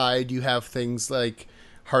moderate side, you have things like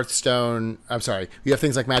Hearthstone. You have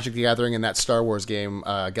things like Magic the Gathering and that Star Wars game,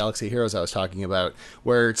 Galaxy of Heroes I was talking about,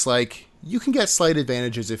 where it's like you can get slight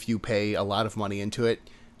advantages if you pay a lot of money into it,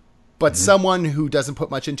 but someone who doesn't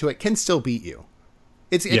put much into it can still beat you.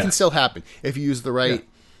 It can still happen if you use the right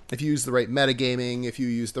metagaming, if you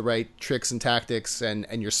use the right tricks and tactics, and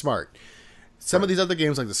you're smart. Some of these other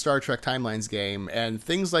games, like the Star Trek Timelines game and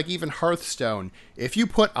things like even Hearthstone, if you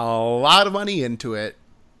put a lot of money into it,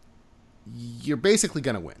 you're basically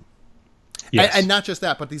going to win. Yes. And not just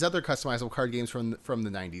that, but these other customizable card games from the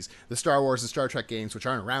 90s, the Star Wars and Star Trek games, which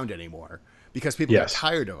aren't around anymore because people got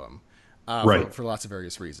tired of them. For lots of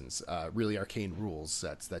various reasons. Really arcane rules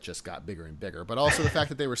sets that just got bigger and bigger, but also the fact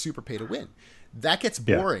that they were super pay to win. That gets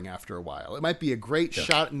boring after a while. It might be a great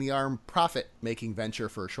shot in the arm profit-making venture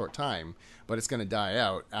for a short time, but it's going to die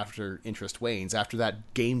out after interest wanes, after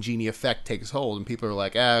that Game Genie effect takes hold, and people are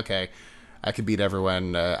like, okay, I can beat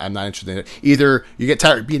everyone. I'm not interested in it. Either you get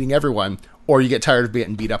tired of beating everyone, or you get tired of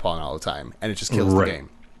being beat up on all the time, and it just kills the game.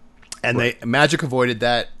 And Magic avoided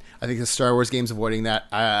that. I think the Star Wars game's avoiding that,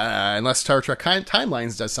 unless Star Trek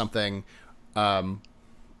Timelines does something,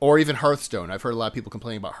 or even Hearthstone. I've heard a lot of people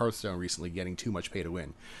complaining about Hearthstone recently getting too much pay to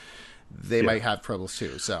win. They might have troubles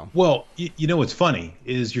too. So, well, what's funny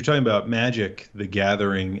is you're talking about Magic: The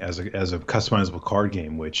Gathering as a customizable card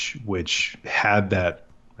game, which had that,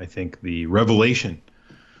 I think, the revelation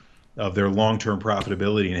of their long-term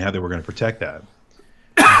profitability and how they were going to protect that.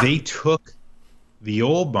 They took the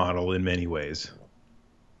old model in many ways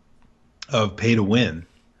of pay to win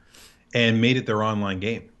and made it their online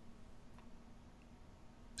game.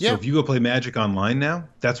 So if you go play Magic online now,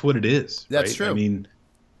 that's what it is. That's true. I mean,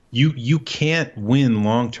 you can't win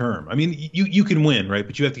long term. I mean, you can win, right?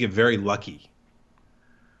 But you have to get very lucky.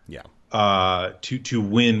 Yeah. To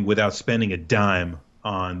win without spending a dime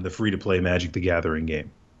on the free to play Magic the Gathering game,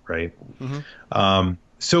 right? Mm-hmm.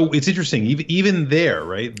 So it's interesting. Even there,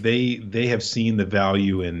 right? They have seen the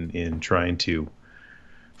value in trying to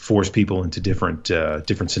force people into different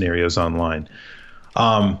scenarios online.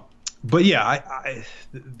 But yeah,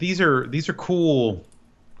 these are cool.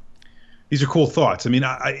 These are cool thoughts. I mean,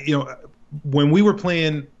 when we were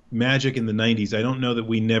playing Magic in the 90s, I don't know that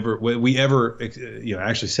we ever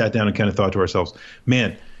actually sat down and kind of thought to ourselves,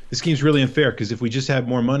 man, this game's really unfair because if we just had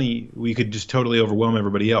more money, we could just totally overwhelm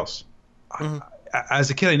everybody else. Mm-hmm. As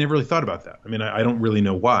a kid, I never really thought about that. I mean, I don't really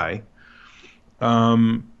know why.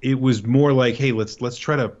 It was more like, hey, let's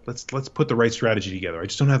put the right strategy together. I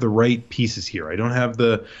just don't have the right pieces here.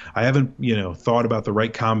 I haven't thought about the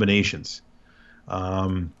right combinations.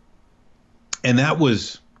 And that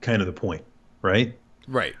was kind of the point, right?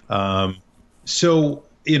 Right. So,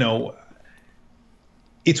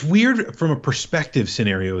 it's weird from a perspective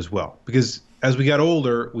scenario as well, because as we got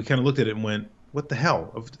older, we kind of looked at it and went, what the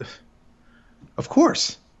hell? Of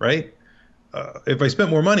course, right? If I spent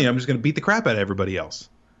more money, I'm just going to beat the crap out of everybody else.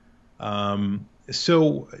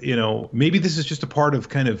 So, maybe this is just a part of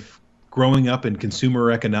kind of growing up in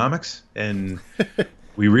consumer economics. And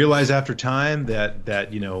we realize after time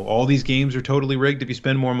that all these games are totally rigged if you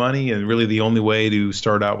spend more money. And really the only way to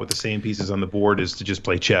start out with the same pieces on the board is to just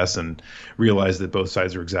play chess and realize that both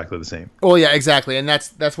sides are exactly the same. Oh, yeah, exactly. And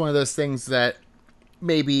that's one of those things that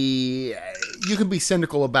maybe you can be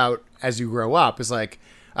cynical about as you grow up. Is like,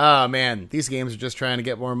 oh man, these games are just trying to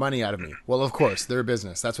get more money out of me. Well, of course, they're a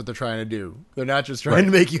business. That's what they're trying to do. They're not just trying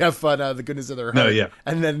to make you have fun out of the goodness of their heart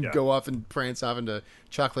and then go off and prance off into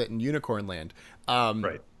chocolate and unicorn land.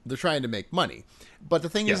 They're trying to make money. But the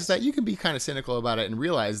thing is that you can be kind of cynical about it and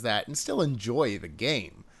realize that and still enjoy the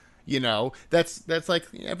game. You know, that's like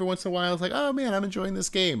every once in a while it's like, oh man, I'm enjoying this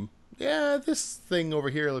game. Yeah, this thing over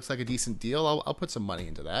here looks like a decent deal. I'll put some money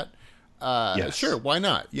into that. Sure, why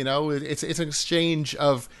not? You know, it's an exchange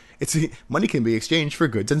of money can be exchanged for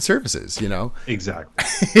goods and services. You know,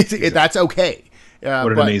 exactly. That's okay.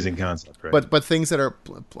 What an amazing concept, right? But things that are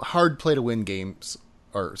hard play to win games,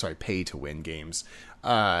 or sorry, pay to win games,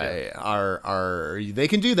 are they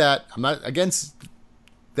can do that. I'm not against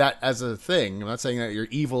that as a thing. I'm not saying that you're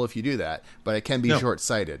evil if you do that, but it can be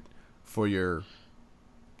short-sighted for your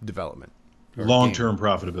development, long-term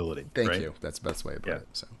profitability. Thank you. That's the best way to put it.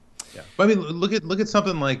 So. Yeah, but I mean, look at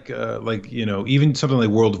something like you know, even something like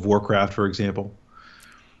World of Warcraft, for example.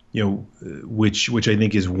 You know, which I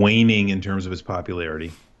think is waning in terms of its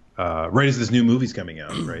popularity, right as this new movie's coming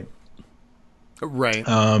out, right?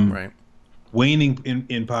 Right. Waning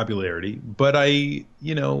in popularity, but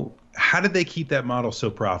you know, how did they keep that model so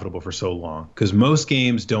profitable for so long? Because most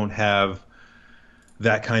games don't have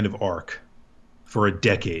that kind of arc for a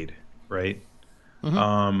decade, right?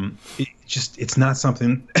 It's not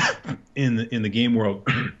something in the game world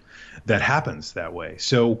that happens that way.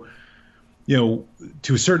 So, you know,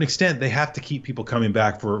 to a certain extent, they have to keep people coming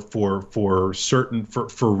back for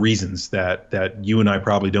reasons that you and I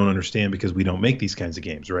probably don't understand because we don't make these kinds of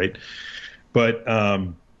games, right? But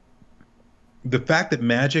the fact that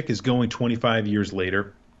Magic is going 25 years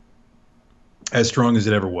later, as strong as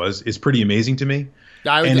it ever was, is pretty amazing to me.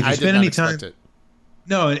 And if you spend any time,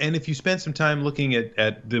 and if you spend some time looking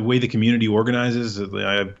at the way the community organizes,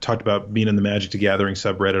 I've talked about being in the Magic the Gathering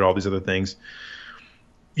subreddit, all these other things,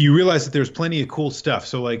 you realize that there's plenty of cool stuff.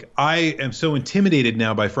 So, like, I am so intimidated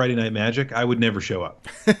now by Friday Night Magic, I would never show up.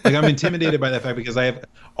 Like, I'm intimidated by that fact because I have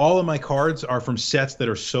all of my cards are from sets that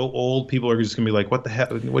are so old, people are just going to be like, what the hell?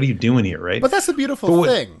 What are you doing here, right? But that's a beautiful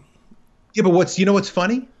thing. Yeah, but what's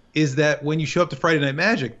funny is that when you show up to Friday Night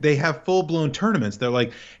Magic, they have full-blown tournaments. They're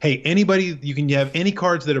like, hey, anybody, you can have any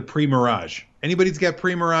cards that are pre-Mirage. Anybody's got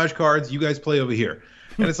pre-Mirage cards, you guys play over here.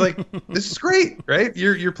 And it's like, this is great, right?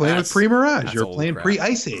 You're playing with pre-Mirage. You're playing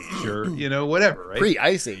pre-Ice Age or, you know, whatever, right?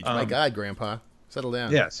 Pre-Ice Age. My God, Grandpa. Settle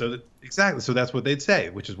down. Yeah, exactly. So that's what they'd say,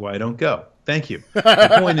 which is why I don't go. Thank you.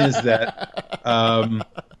 The point is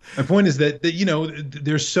that you know,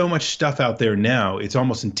 there's so much stuff out there now. It's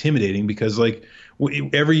almost intimidating because, like,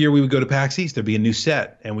 every year we would go to PAX East, there'd be a new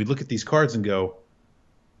set, and we'd look at these cards and go,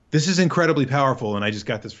 this is incredibly powerful, and I just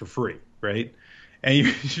got this for free, right? And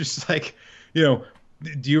you're just like, you know,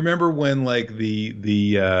 do you remember when, like, what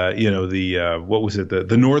was it,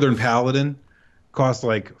 the Northern Paladin cost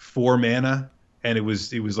like 4 mana, and it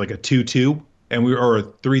was like a 2/2, or a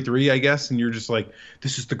 3/3, I guess, and you're just like,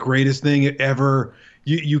 this is the greatest thing ever.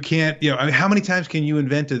 You can't, you know, I mean, how many times can you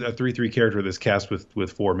invent a 3/3 character that's cast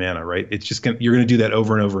with 4 mana, right? It's just you're going to do that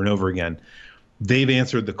over and over and over again. They've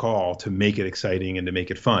answered the call to make it exciting and to make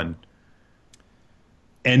it fun,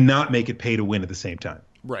 and not make it pay to win at the same time.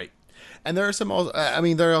 Right. And there are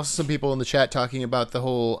there are also some people in the chat talking about the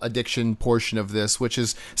whole addiction portion of this, which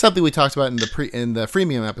is something we talked about in the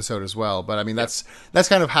freemium episode as well. But I mean, that's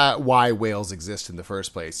kind of why whales exist in the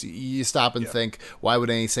first place. You stop and think, why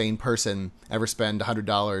would any sane person ever spend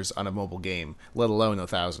 $100 on a mobile game, let alone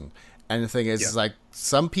 $1,000? And the thing is, like,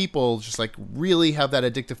 some people just like really have that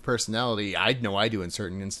addictive personality. I know I do in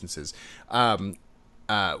certain instances,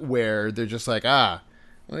 where they're just like,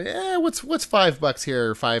 yeah, what's $5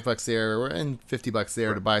 here, $5 there, and $50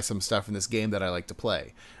 there to buy some stuff in this game that I like to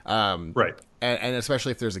play. Right. And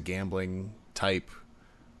especially if there's a gambling type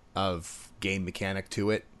of game mechanic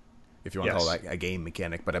to it, if you want to call that a game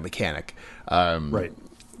mechanic, but a mechanic. Right.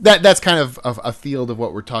 That's kind of a field of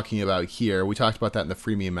what we're talking about here. We talked about that in the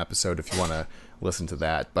freemium episode if you want to listen to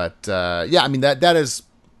that. But I mean, that is...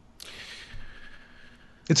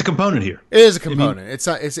 It's a component here. It is a component.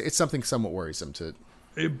 I mean, it's something somewhat worrisome to...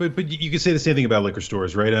 But you could say the same thing about liquor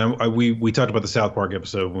stores, right? And we talked about the South Park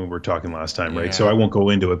episode when we were talking last time, right? So I won't go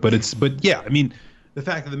into it. But yeah, I mean, the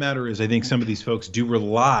fact of the matter is, I think some of these folks do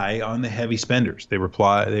rely on the heavy spenders. They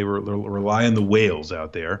rely on the whales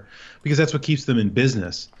out there because that's what keeps them in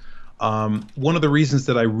business. One of the reasons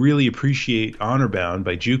that I really appreciate Honor Bound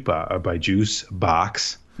by Juice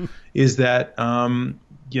Box is that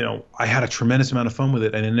you know, I had a tremendous amount of fun with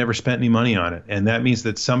it, and I never spent any money on it. And that means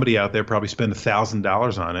that somebody out there probably spent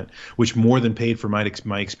 $1,000 on it, which more than paid for my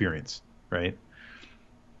experience, right?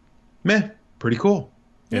 Pretty cool,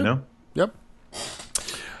 you know? Yep.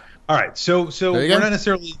 All right, so we're not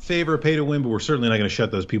necessarily in favor of pay to win, but we're certainly not going to shut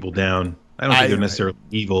those people down. I don't think they're necessarily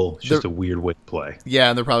evil. It's just a weird way to play. Yeah,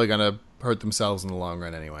 and they're probably going to hurt themselves in the long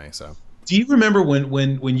run anyway. So, do you remember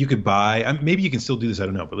when you could buy? Maybe you can still do this. I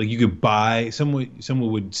don't know, but like you could buy someone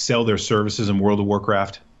would sell their services in World of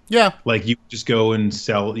Warcraft. Yeah, like you just go and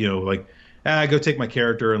sell. Like go take my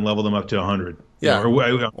character and level them up to 100. Yeah,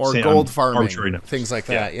 or gold farming, things like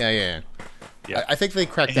that. Yeah. I think they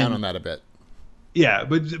cracked down on that a bit. Yeah,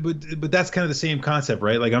 but that's kind of the same concept,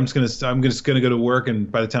 right? Like I'm just gonna go to work,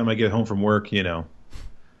 and by the time I get home from work,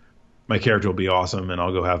 my character will be awesome, and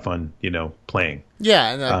I'll go have fun, playing.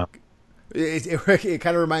 Yeah, and it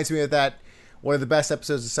kind of reminds me of that one of the best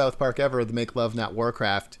episodes of South Park ever, the Make Love Not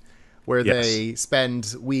Warcraft, where they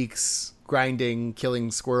spend weeks grinding,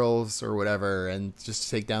 killing squirrels or whatever, and just to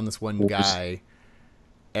take down this one guy,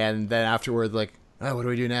 and then afterward, like, oh, what do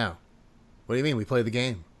we do now? What do you mean? We play the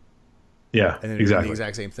game. Yeah, and then exactly. The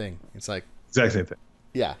exact same thing. It's like exact same thing.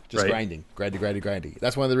 Yeah, just grinding.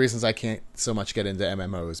 That's one of the reasons I can't so much get into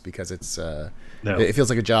MMOs, because it's it feels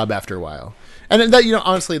like a job after a while. And that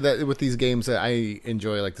honestly, that with these games that I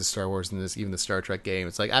enjoy, like the Star Wars and even the Star Trek game,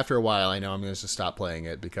 it's like after a while I know I'm going to just stop playing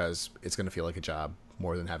it because it's going to feel like a job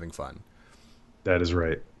more than having fun. That is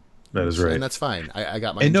right. And that's fine. I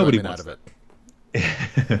got my enjoyment out of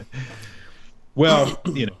it. Well,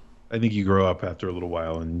 I think you grow up after a little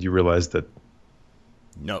while and you realize that.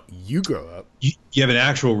 No, you grow up. You have an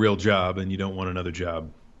actual real job and you don't want another job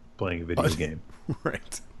playing a video game.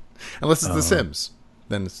 Right. Unless it's The Sims.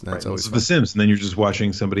 Then it's always fun. The Sims, and then you're just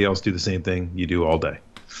watching somebody else do the same thing you do all day.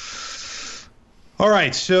 All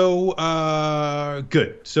right, so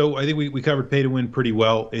good. So I think we covered pay to win pretty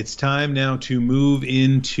well. It's time now to move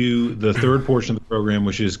into the third portion of the program,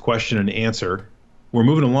 which is question and answer. We're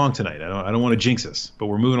moving along tonight. I don't want to jinx us, but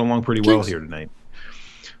we're moving along pretty well here tonight.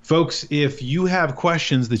 Folks, if you have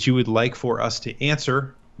questions that you would like for us to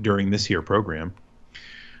answer during this here program,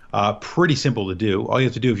 pretty simple to do. All you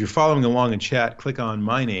have to do, if you're following along in chat, click on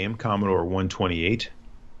my name, Commodore 128,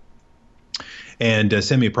 and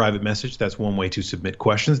send me a private message. That's one way to submit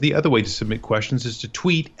questions. The other way to submit questions is to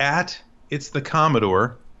tweet at It's the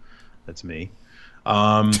Commodore. That's me.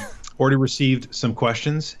 Already received some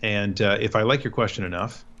questions, and if I like your question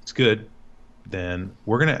enough, it's good, then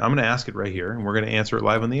I'm gonna ask it right here, and we're gonna answer it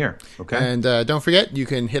live on the air. Okay. And don't forget, you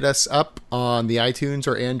can hit us up on the iTunes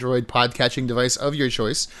or Android podcatching device of your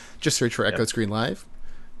choice. Just search for Echo Screen Live,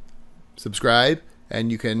 subscribe,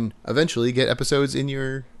 and you can eventually get episodes in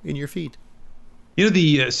your feed.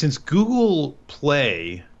 Since Google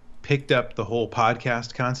Play picked up the whole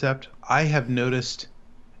podcast concept, I have noticed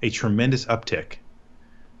a tremendous uptick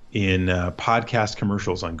in podcast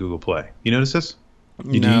commercials on Google Play. You notice this?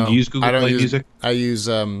 Do you use Google Play Music? I use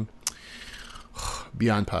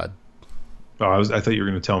Beyond Pod. Oh, I thought you were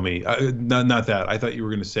going to tell me. Not that. I thought you were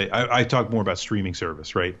going to say. I talk more about streaming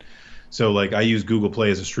service, right? So, like, I use Google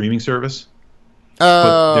Play as a streaming service.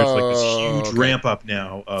 But there's like this huge ramp up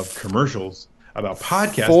now of commercials about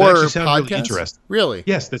podcasts. That actually sound really interesting. Really?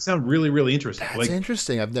 Yes, that sounds really, really interesting. That's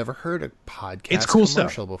interesting. I've never heard a podcast cool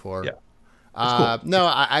commercial before. Yeah. Cool. No,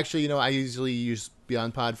 I usually use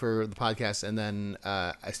Beyond Pod for the podcast, and then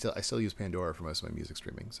I still use Pandora for most of my music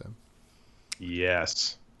streaming. So.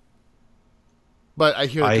 Yes. But I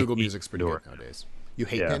hear Google Music's pretty good nowadays. You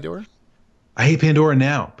hate Pandora? I hate Pandora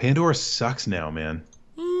now. Pandora sucks now, man.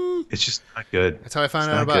 It's just not good. That's how I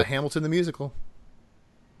found out about Hamilton the musical.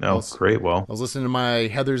 Oh, great. Well, I was listening to my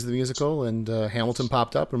Heathers the musical, and Hamilton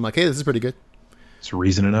popped up, and I'm like, hey, this is pretty good. It's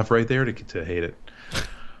reason enough right there to hate it.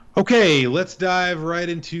 Okay, let's dive right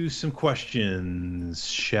into some questions,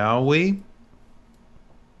 shall we?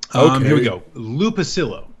 Okay. Here we go.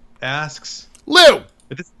 Lupacillo asks... Lou!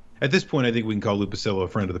 At this point, I think we can call Lupacillo a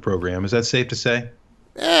friend of the program. Is that safe to say?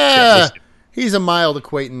 He's a mild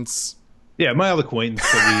acquaintance. Yeah, mild acquaintance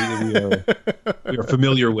that we are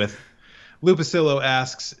familiar with. Lupacillo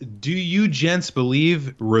asks, do you gents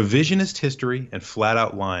believe revisionist history and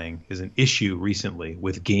flat-out lying is an issue recently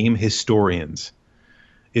with game historians?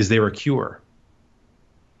 Is there a cure?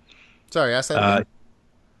 Sorry, ask that again.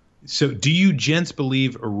 So do you gents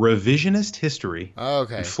believe revisionist history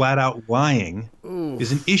and flat-out lying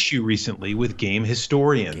is an issue recently with game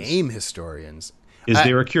historians? Game historians. Is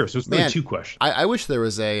there a cure? So it's really two questions. I wish there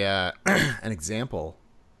was an example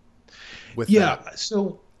with that.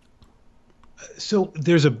 So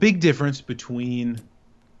there's a big difference between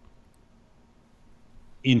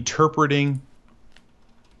interpreting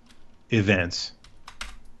events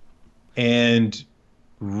and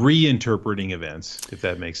reinterpreting events, if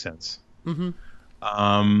that makes sense.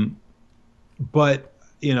 Mm-hmm. But,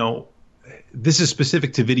 this is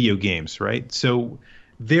specific to video games, right? So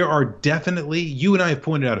there are definitely, you and I have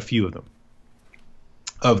pointed out a few of them,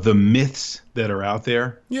 of the myths that are out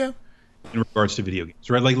there. Yeah. In regards to video games,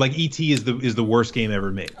 right? Like E.T. is the worst game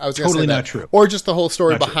ever made. I was totally not true. Or just the whole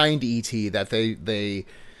story behind E.T. that they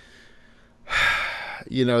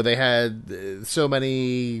you know, they had so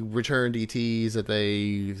many returned ETs that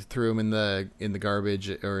they threw them in the garbage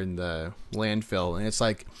or in the landfill, and it's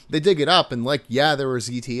like they dig it up and like, yeah, there was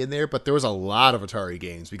ET in there, but there was a lot of Atari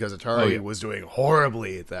games because Atari was doing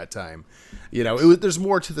horribly at that time. You know, there's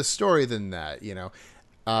more to the story than that. You know,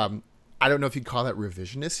 I don't know if you'd call that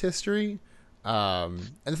revisionist history.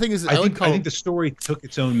 And the thing is, I think the story took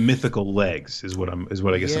its own mythical legs, is what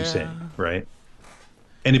I guess I'm saying, right?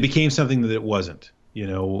 And it became something that it wasn't. You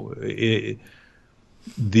know,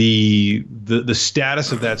 the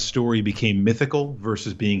status of that story became mythical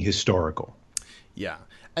versus being historical. Yeah,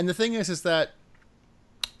 and the thing is that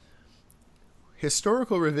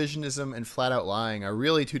historical revisionism and flat out lying are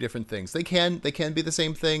really two different things. They can be the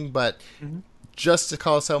same thing, but just to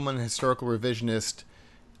call someone a historical revisionist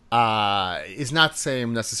is not the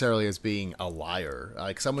same necessarily as being a liar.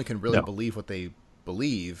 Like, someone can really believe what they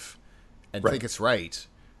believe and think it's right,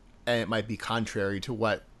 and it might be contrary to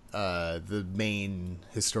what the main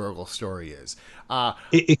historical story is.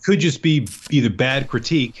 It could just be either bad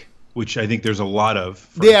critique, which I think there's a lot of.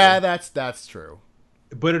 Frankly. Yeah, that's true.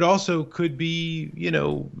 But it also could be, you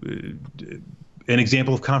know, an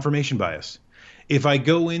example of confirmation bias. If I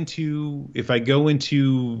go into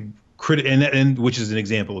and which is an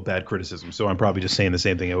example of bad criticism, so I'm probably just saying the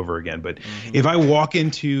same thing over again. But if I walk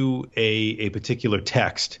into a particular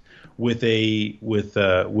text with a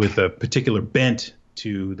particular bent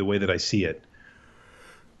to the way that I see it,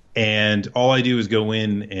 and all I do is go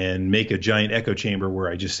in and make a giant echo chamber where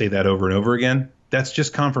I just say that over and over again, that's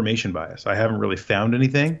just confirmation bias. I haven't really found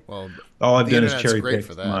anything. Well, all I've done is cherry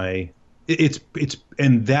pick my. It's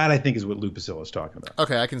and that, I think, is what Lou Pacilla is talking about.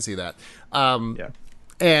 Okay, I can see that.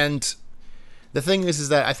 And the thing is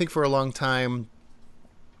that I think for a long time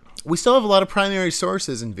we still have a lot of primary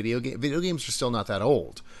sources in video games. Video games are still not that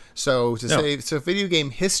old. So video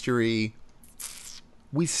game history,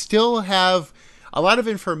 we still have a lot of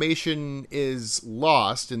information is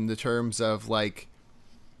lost in the terms of like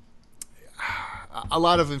a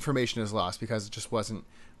lot of information is lost because it just wasn't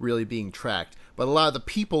really being tracked. But a lot of the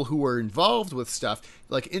people who were involved with stuff,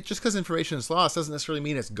 like, it just because information is lost doesn't necessarily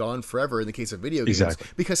mean it's gone forever in the case of video games. Exactly.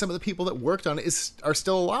 Because some of the people that worked on it are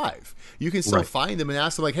still alive. You can still find them and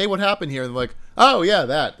ask them, like, hey, what happened here? And they're like, oh, yeah,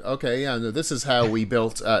 that. Okay, yeah, no, this is how we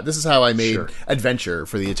built, this is how I made Adventure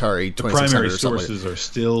for the Atari 2600. The primary sources are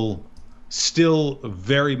still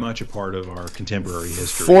very much a part of our contemporary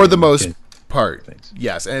history. For the most part,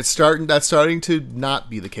 yes, and that's starting to not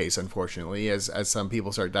be the case, unfortunately, as some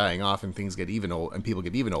people start dying off and things get even old and people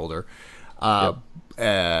get even older,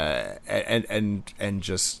 and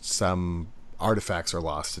just some artifacts are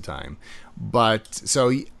lost to time. But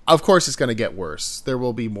so of course it's going to get worse. There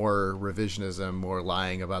will be more revisionism, more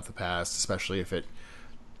lying about the past, especially if it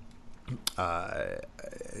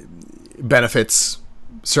benefits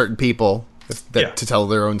certain people to tell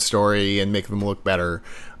their own story and make them look better.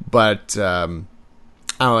 But I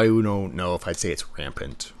don't know if I'd say it's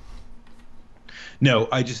rampant. No,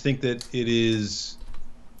 I just think that it is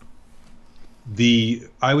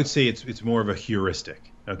I would say it's more of a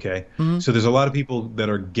heuristic. Okay. Mm-hmm. So there's a lot of people that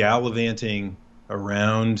are gallivanting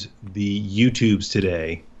around the YouTubes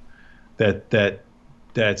today that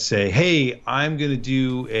say, hey, I'm going to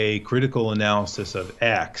do a critical analysis of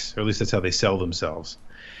X, or at least that's how they sell themselves.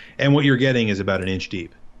 And what you're getting is about an inch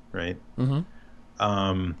deep, right? Mm-hmm.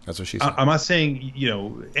 That's what she said. I'm not saying,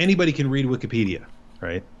 anybody can read Wikipedia,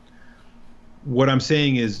 right? What I'm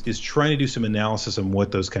saying is trying to do some analysis on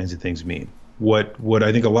what those kinds of things mean. What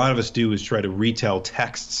I think a lot of us do is try to retell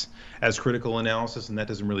texts as critical analysis, and that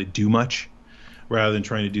doesn't really do much, rather than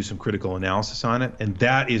trying to do some critical analysis on it. And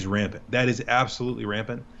that is rampant. That is absolutely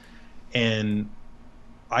rampant. And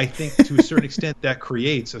I think to a certain extent that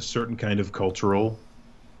creates a certain kind of cultural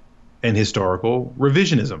and historical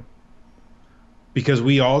revisionism, because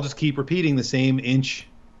we all just keep repeating the same inch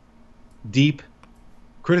deep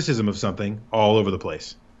criticism of something all over the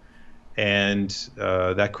place, and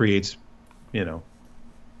that creates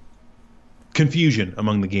confusion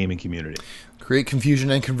among the gaming community. Create confusion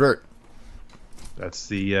and convert. That's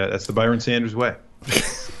the Byron Sanders way.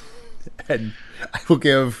 And I will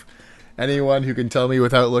give anyone who can tell me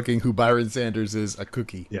without looking who Byron Sanders is a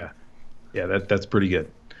cookie. Yeah, that's pretty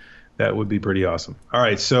good. That would be pretty awesome. All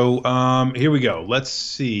right, so here we go. Let's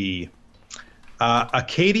see.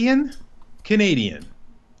 Acadian Canadian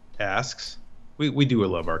asks, we do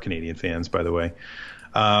love our Canadian fans, by the way.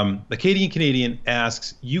 Acadian Canadian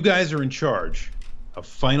asks, you guys are in charge of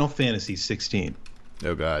Final Fantasy 16.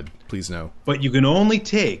 Oh God, please no. But you can only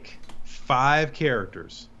take 5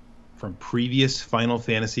 characters from previous Final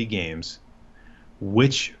Fantasy games.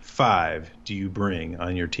 Which 5 do you bring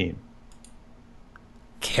on your team?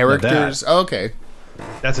 Characters? Oh, okay.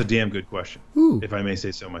 That's a damn good question, if I may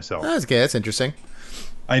say so myself. That's okay. That's interesting.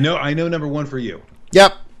 I know number 1 for you.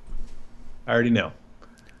 Yep. I already know.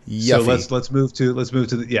 Yuffie. So let's move to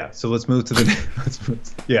the So let's move to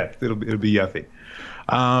the it'll be Yuffie.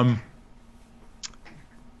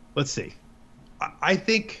 Let's see. I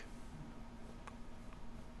think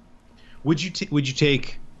would you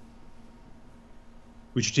take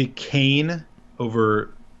Kane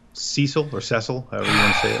over Cecil or Cecil, however you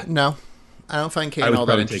want to say it? No, I don't find Kane all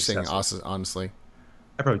that interesting. Honestly,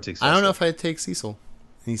 I'd probably take Cecil. I don't know if I'd take Cecil.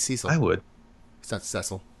 He's Cecil. I would. It's not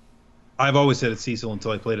Cecil. I've always said it's Cecil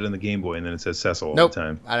until I played it on the Game Boy, and then it says Cecil all the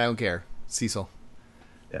time. I don't care. Cecil.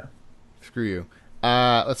 Yeah. Screw you.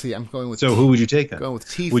 Let's see. I'm going with. So who would you take then? Going with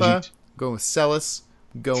Tifa. Going with Celis.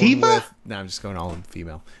 Going with. No, I'm just going all in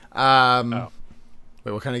female.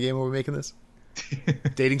 Wait, what kind of game are we making this?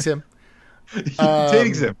 Dating sim.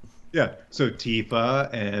 Dating sim. Yeah. So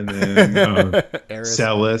Tifa and then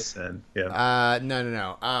Celis and yeah.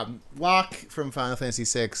 No. Locke from Final Fantasy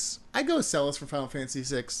VI. I go with Celis from Final Fantasy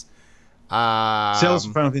VI. Celis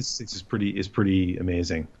from Final Fantasy VI is pretty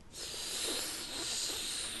amazing.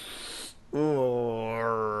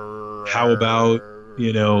 How about I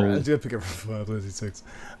was gonna pick up from Final Fantasy VI.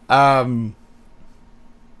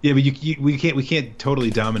 Yeah, but we can't totally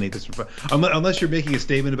dominate this unless you're making a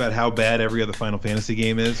statement about how bad every other Final Fantasy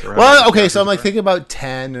game is. Or well, okay, so I'm like thinking about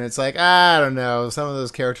 10, and it's like I don't know. Some of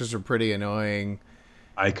those characters are pretty annoying.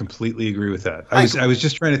 I completely agree with that. I was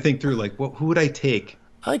just trying to think through like who would I take?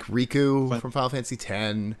 I like Riku from Final Fantasy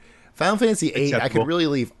X. Final Fantasy VIII, I could really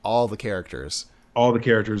leave all the characters. All the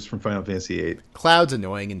characters from Final Fantasy VIII. Cloud's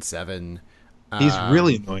annoying in 7. He's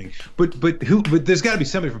really annoying. But there's got to be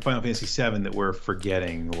somebody from Final Fantasy VII that we're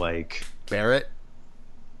forgetting, like Barrett.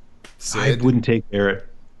 Cid? I wouldn't take Barrett.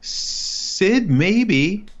 Cid,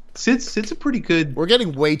 maybe. Cid's a pretty good. We're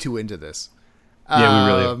getting way too into this. Yeah,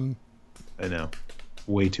 we really. I know.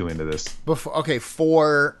 Way too into this. Okay,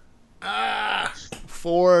 4.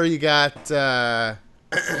 4. You got Tellah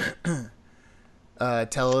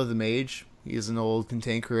the Mage. He's an old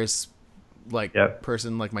cantankerous,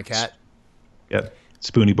 person like my cat. Yep.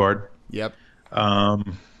 Spoony Bard. Yep.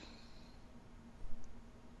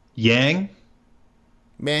 Yang.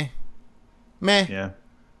 Meh. Yeah.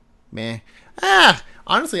 Meh.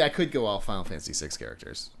 Honestly, I could go all Final Fantasy VI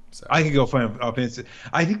characters. So. I could go Final Fantasy.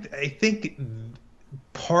 I think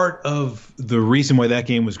part of the reason why that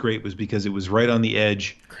game was great was because it was right on the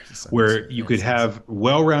edge where you could have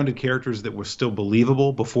well-rounded characters that were still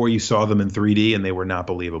believable before you saw them in 3D and they were not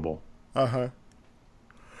believable. Uh-huh.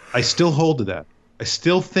 I still hold to that. I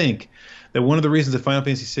still think that one of the reasons that Final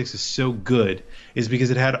Fantasy VI is so good is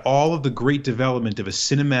because it had all of the great development of a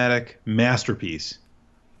cinematic masterpiece,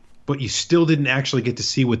 but you still didn't actually get to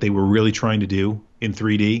see what they were really trying to do in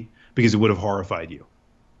 3D because it would have horrified you.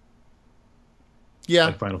 Yeah.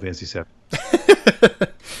 Like Final Fantasy VII.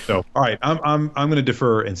 So, all right, I'm going to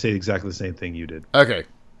defer and say exactly the same thing you did. Okay,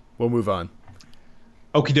 we'll move on.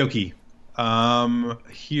 Okie dokie.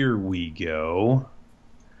 Here we go.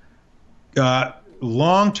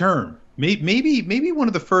 Long term, maybe one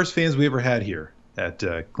of the first fans we ever had here at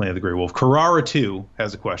Clan of the Grey Wolf. Carrara 2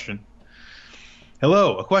 has a question.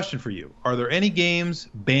 Hello, a question for you. Are there any games,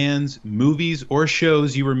 bands, movies, or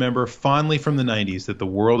shows you remember fondly from the 90s that the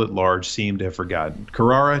world at large seemed to have forgotten?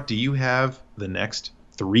 Carrara, do you have the next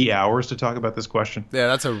 3 hours to talk about this question? Yeah,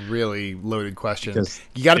 that's a really loaded question. Because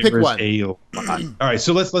you got to pick one. All right,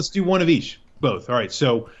 so let's do one of each. Both. All right,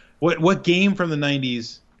 so what game from the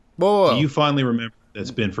 90s do you fondly remember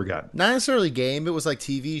that's been forgotten? Not necessarily game. It was like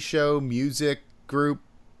TV show, music, group,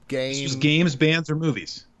 game. Just games, bands, or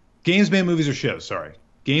movies? Games, band, movies, or shows. Sorry.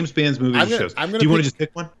 Games, bands, movies, or shows. Do you want to just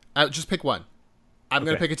pick one? Just pick one. I'm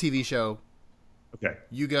going to pick a TV show. Okay.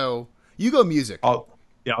 You go music. I'll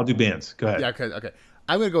do bands. Go ahead. Yeah, okay.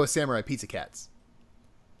 I'm going to go with Samurai Pizza Cats.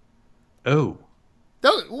 Oh.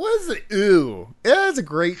 That was it. Ooh. It was a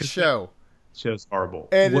great show. Show's horrible.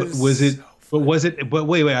 Was it? But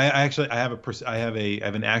wait. I have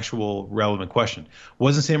an actual relevant question.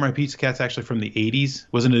 Wasn't Samurai Pizza Cats actually from the 80s?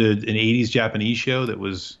 Wasn't it an 80s Japanese show that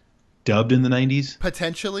was dubbed in the 90s?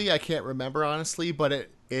 Potentially, I can't remember honestly, but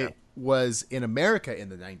it was in America in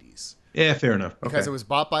the 90s. Yeah, fair enough. Because it was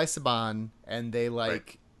bought by Saban, and they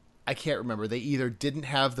I can't remember. They either didn't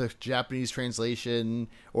have the Japanese translation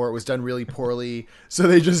or it was done really poorly. So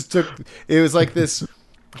they just took. It was like this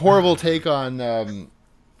horrible take on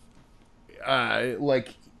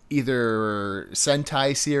like either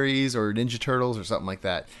Sentai series or Ninja Turtles or something like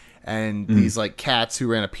that. And these like cats who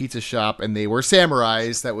ran a pizza shop, and they were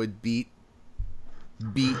samurais that would beat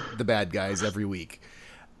the bad guys every week.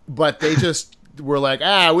 But they just were like,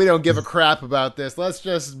 we don't give a crap about this. Let's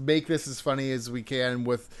just make this as funny as we can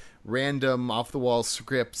with random off the wall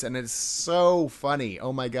scripts, and it's so funny.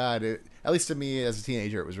 Oh my god! At least to me as a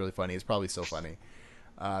teenager, it was really funny. It's probably still funny.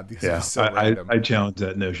 Yeah, so I challenge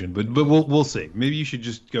that notion, but we'll see. Maybe you should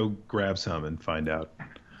just go grab some and find out.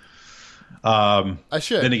 I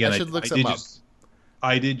should. Then again, I should look some up.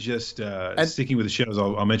 I did just sticking with the shows.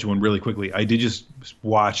 I'll mention one really quickly. I did just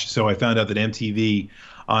watch. So I found out that MTV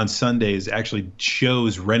on Sundays actually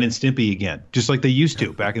shows Ren and Stimpy again, just like they used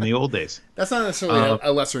to back in the old days. That's not necessarily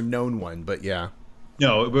a lesser known one, but yeah.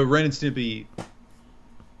 No, but Ren and Stimpy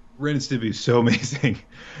is so amazing.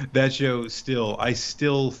 That show I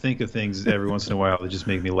still think of things every once in a while that just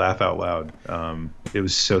make me laugh out loud. It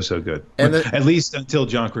was so good. And at least until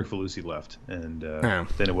John Kricfalusi left, and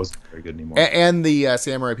then it wasn't very good anymore. And the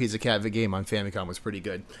Samurai Pizza Cat game on Famicom was pretty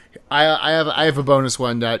good. I have a bonus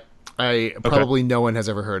one that probably no one has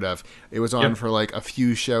ever heard of. It was on for like a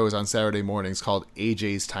few shows on Saturday mornings called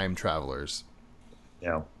AJ's Time Travelers.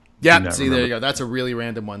 Yeah. Yeah. See, there you go. That's a really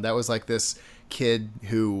random one. That was like this kid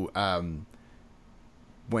who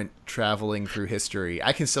went traveling through history.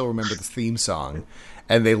 I can still remember the theme song,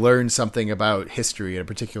 and they learned something about history at a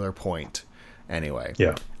particular point. Anyway,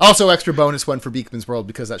 yeah. Also, extra bonus one for Beakman's World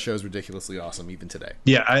because that show is ridiculously awesome even today.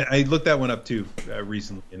 Yeah, I looked that one up too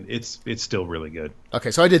recently, and it's still really good.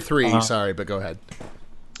 Okay, so I did 3. Sorry, but go ahead.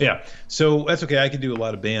 Yeah, so that's okay. I can do a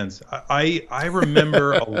lot of bands. I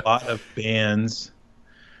remember a lot of bands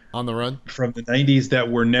on the run from the 90s that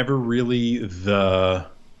were never really the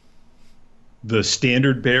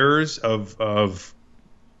standard bearers of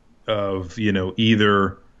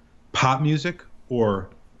either pop music or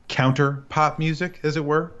counter pop music, as it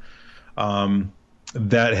were,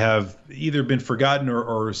 that have either been forgotten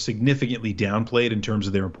or significantly downplayed in terms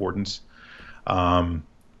of their importance. And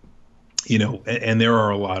there are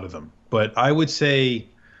a lot of them, but I would say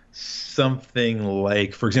something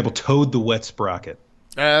like, for example, Toad the Wet Sprocket.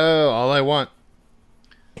 Oh, All I Want.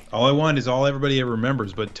 All I Want is all everybody ever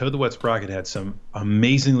remembers, but Toad the Wet Sprocket had some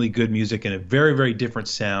amazingly good music and a very, very different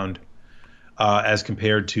sound as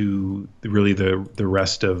compared to really the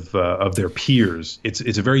rest of their peers. It's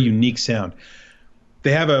a very unique sound.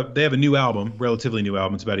 They have a new album, relatively new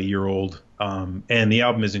album. It's about a year old, and the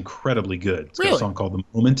album is incredibly good. It's got a song called The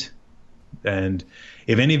Moment. And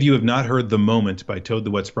if any of you have not heard The Moment by Toad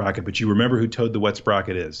the Wet Sprocket, but you remember who Toad the Wet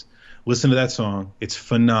Sprocket is, listen to that song. It's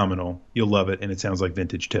phenomenal. You'll love it, and it sounds like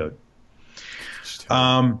vintage Toad.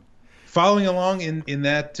 Following along in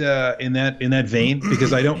that vein,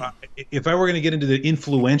 because if I were going to get into the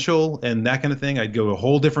influential and that kind of thing, I'd go a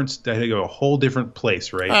whole different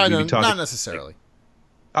place, right? No, not necessarily.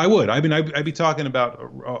 I would. I mean, I'd be talking about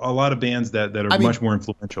a lot of bands that are much more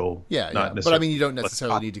influential. Yeah, but I mean, you don't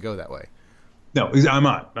necessarily need to go that way. No, I'm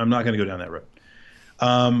not. I'm not going to go down that road.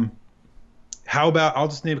 How about, I'll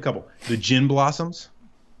just name a couple. The Gin Blossoms.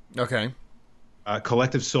 Okay.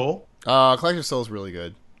 Collective Soul. Collective Soul is really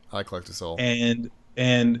good. I like Collective Soul.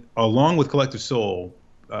 And along with Collective Soul,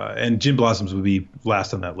 and Gin Blossoms would be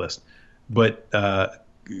last on that list, but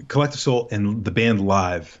Collective Soul and the band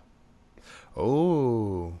Live.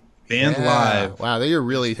 Oh. Band Live. Wow, you're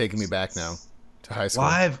really taking me back now to high school.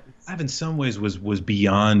 Live in some ways was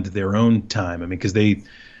beyond their own time. I mean, because they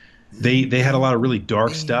had a lot of really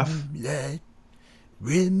dark stuff.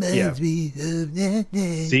 Reminds me of that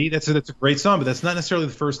day. See, that's a great song, but that's not necessarily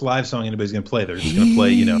the first live song anybody's going to play. They're just going to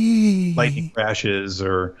play, Lightning Crashes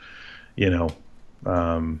or, I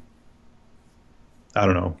don't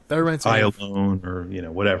know, that reminds me Alone or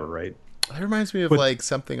whatever, right? That reminds me of like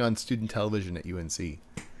something on student television at UNC.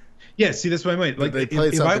 Yeah, see, that's what I mean. Like they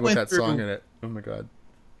played something with that song in it. Oh my god!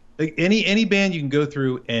 Like any band you can go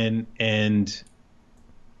through and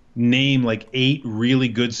name like 8 really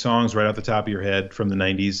good songs right off the top of your head from the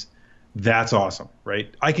 90s. That's awesome,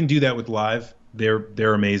 right? I can do that with Live.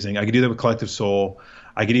 They're amazing. I could do that with Collective Soul.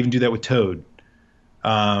 I could even do that with Toad.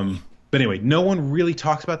 But anyway, no one really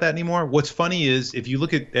talks about that anymore. What's funny is if you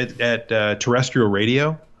look at terrestrial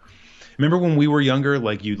radio, remember when we were younger,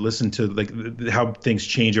 like you'd listen to like how things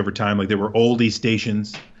change over time. Like there were oldie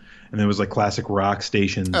stations and there was like classic rock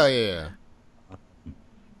stations. Oh yeah.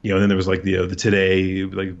 And then there was like the today,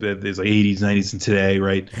 like there's like 80s, 90s, and today,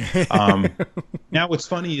 right? Now what's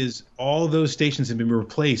funny is all those stations have been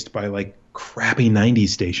replaced by like crappy 90s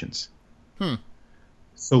stations.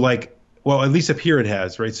 So like Well, at least up here it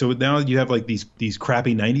has, right? So now you have like these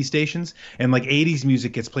crappy 90s stations, and like 80s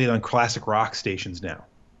music gets played on classic rock stations now.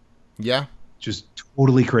 Yeah. Just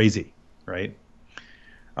totally crazy, right?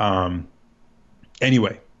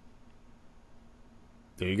 Anyway.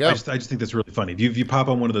 There you go. I just think that's really funny. If you pop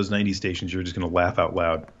on one of those 90s stations, you're just going to laugh out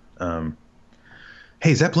loud.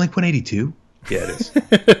 Hey, is that Blink-182? Yeah, it is.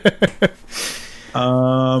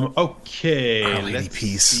 Okay. Our Lady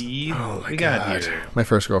Peace. See oh what my we God. got here. My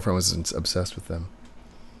first girlfriend was obsessed with them.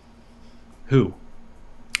 Who?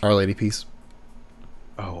 Our Lady Peace.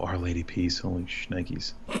 Oh, Our Lady Peace. Holy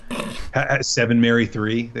shnikes. Seven Mary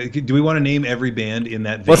 3. Do we want to name every band in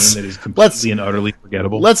that vein that is completely and utterly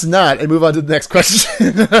forgettable? Let's not, and move on to the next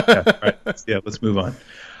question. Let's move on.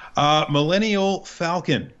 Millennial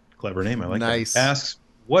Falcon, clever name, I like nice. that, asks,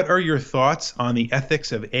 what are your thoughts on the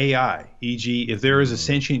ethics of AI? E.g., if there is a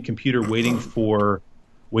sentient computer waiting for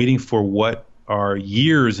what are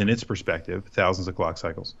years in its perspective, thousands of clock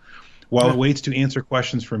cycles, while it waits to answer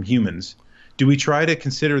questions from humans, do we try to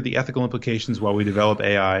consider the ethical implications while we develop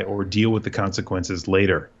AI, or deal with the consequences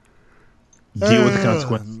later? Deal with the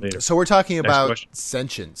consequences later. So we're talking about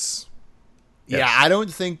sentience. Yes. Yeah, I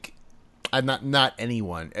don't think... not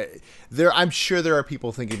anyone. I'm sure there are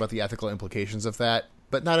people thinking about the ethical implications of that,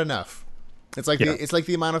 but not enough. It's like it's like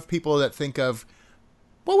the amount of people that think of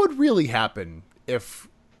what would really happen if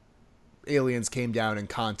aliens came down and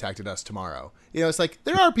contacted us tomorrow. It's like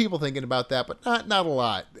there are people thinking about that, but not a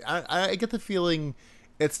lot. I get the feeling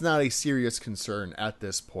it's not a serious concern at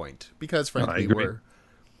this point because, frankly, the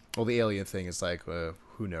alien thing is like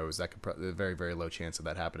who knows? That could a very, very low chance of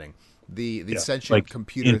that happening. The sentient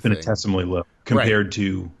computer infinitesimally low compared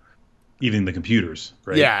to even the computers,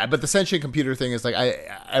 right? Yeah, but the sentient computer thing is like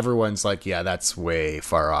everyone's like, yeah, that's way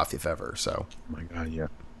far off, if ever. So, oh my God, yeah.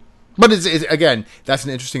 But it's again, that's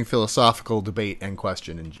an interesting philosophical debate and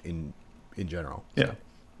question in general. Yeah, so.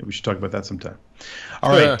 We should talk about that sometime.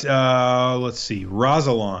 All right, let's see.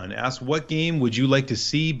 Rosalind asks, what game would you like to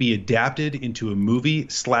see be adapted into a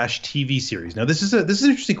movie/TV series? Now, this is an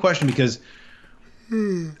interesting question because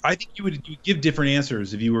I think you would give different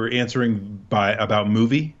answers if you were answering about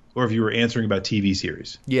movie or if you were answering about TV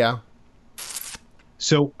series. Yeah.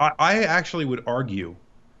 So I actually would argue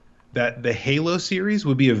that the Halo series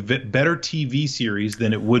would be a better TV series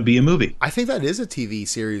than it would be a movie. I think that is a TV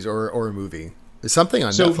series or a movie. It's something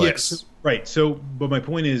on Netflix. Yeah, right. So, but my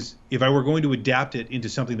point is, if I were going to adapt it into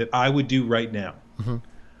something that I would do right now,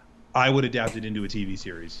 I would adapt it into a TV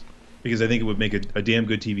series because I think it would make a damn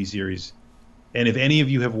good TV series. And if any of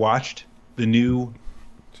you have watched the new...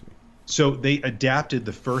 So they adapted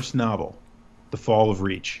the first novel, The Fall of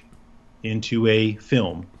Reach, into a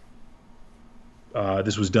film.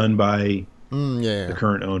 This was done by the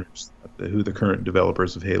current owners, the current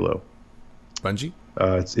developers of Halo. Bungie?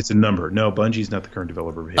 It's a number. No, Bungie's not the current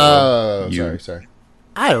developer of Halo. Oh, sorry.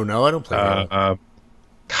 I don't know. I don't play Halo.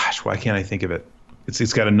 Gosh, why can't I think of it?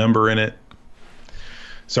 It's got a number in it.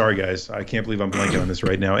 Sorry, guys. I can't believe I'm blanking on this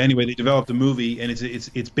right now. Anyway, they developed a movie, and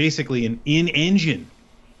it's basically an in-engine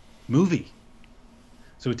movie.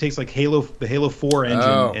 So it takes like the Halo 4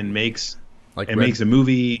 engine and makes a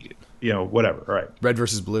movie, whatever. All right. Red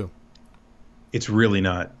versus Blue. It's really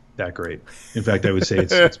not that great. In fact, I would say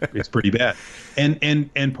it's pretty bad.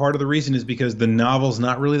 And part of the reason is because the novel's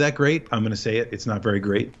not really that great. I'm going to say it. It's not very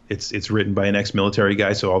great. It's written by an ex-military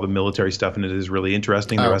guy, so all the military stuff in it is really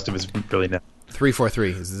interesting. The rest of it's really not.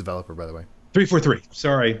 343 is the developer, by the way. 343.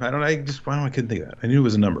 Sorry, I couldn't think of that. I knew it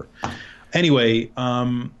was a number. Anyway,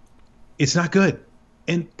 it's not good.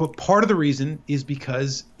 But part of the reason is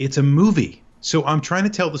because it's a movie. So I'm trying to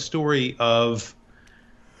tell the story of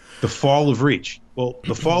The Fall of Reach. Well,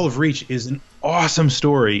 The Fall of Reach is an awesome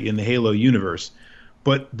story in the Halo universe,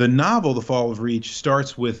 but the novel The Fall of Reach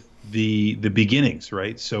starts with the beginnings,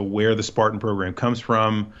 right? So where the Spartan program comes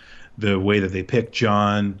from, the way that they pick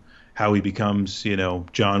John, how he becomes,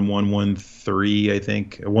 John 113, I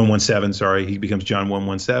think, 117. Sorry, he becomes John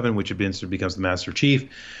 117, which becomes the Master Chief.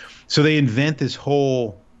 So they invent this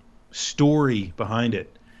whole story behind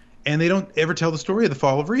it, and they don't ever tell the story of the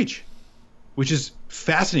Fall of Reach, which is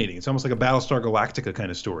fascinating. It's almost like a Battlestar Galactica kind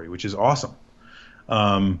of story, which is awesome.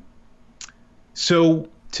 So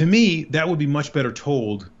to me, that would be much better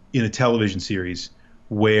told in a television series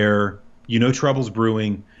where trouble's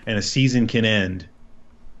brewing and a season can end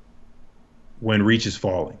when Reach is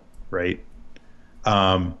falling, right?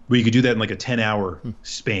 Where you could do that in like a 10-hour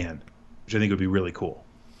span, which I think would be really cool,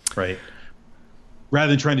 right?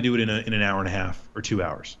 Rather than trying to do it in an hour and a half or 2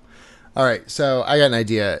 hours. All right, so I got an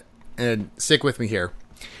idea, and stick with me here.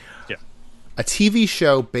 Yeah. A TV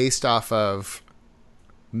show based off of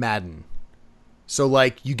Madden. So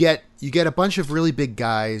like you get a bunch of really big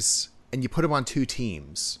guys and you put them on two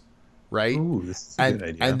teams, right? Ooh, this is a good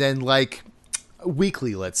idea. And then like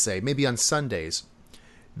weekly, let's say, maybe on Sundays,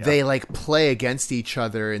 they like play against each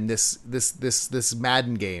other in this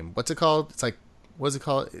Madden game. What's it called? It's like, what's it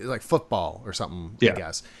called? It's like football or something, I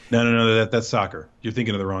guess. No, that's soccer. You're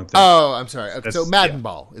thinking of the wrong thing. Oh, I'm sorry. So Madden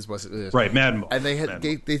ball is what it is. Right, Madden ball. And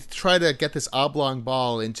they try to get this oblong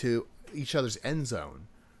ball into each other's end zone,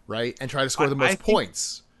 right? And try to score the most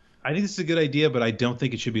points. I think this is a good idea, but I don't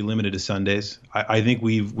think it should be limited to Sundays. I think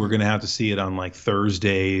we're going to have to see it on like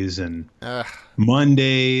Thursdays and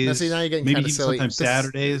Mondays. Now, see, now you're getting maybe kind of silly. Sometimes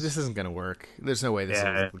Saturdays. This isn't going to work. There's no way this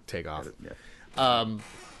will take off. Yeah.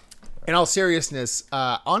 In all seriousness,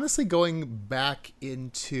 honestly, going back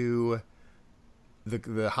into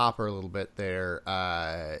the hopper a little bit there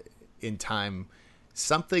in time,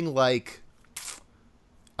 something like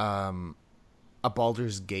a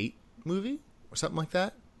Baldur's Gate movie or something like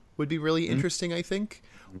that would be really interesting, I think.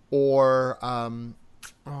 Or, oh man,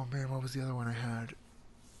 what was the other one I had?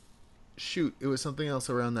 Shoot, it was something else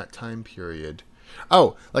around that time period.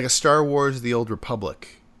 Oh, like a Star Wars The Old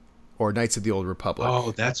Republic. Or Knights of the Old Republic.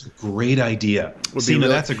 Oh, that's a great idea. That's a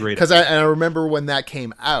great idea. Because I remember when that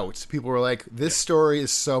came out, people were like, this story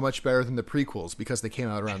is so much better than the prequels because they came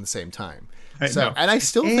out around the same time. And I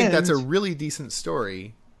still think that's a really decent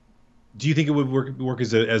story. Do you think it would work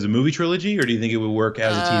as a movie trilogy, or do you think it would work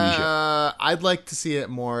as a TV show? I'd like to see it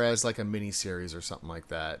more as like a mini series or something like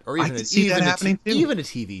that, or even even a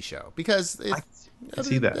TV show, because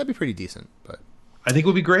that'd be pretty decent. But I think it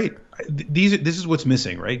would be great. This is what's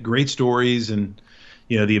missing, right? Great stories and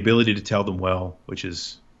the ability to tell them well, which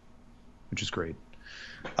is great.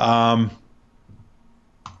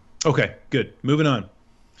 Okay, good. Moving on.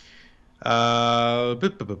 A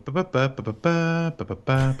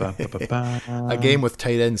game with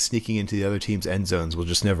tight ends sneaking into the other team's end zones will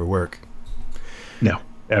just never work. No,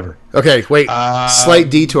 ever. Okay, wait.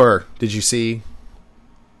 Slight detour. Did you see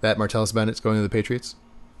that Martellus Bennett's going to the Patriots?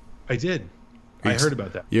 I did. I heard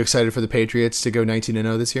about that. You excited for the Patriots to go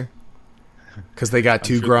 19-0 this year? Because they got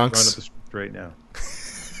two Gronks right now.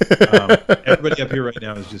 Everybody up here right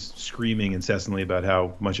now is just screaming incessantly about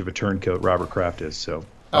how much of a turncoat Robert Kraft is. So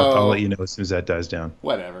I'll let you know as soon as that dies down.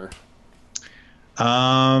 Whatever.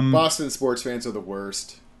 Boston sports fans are the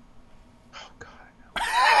worst. Oh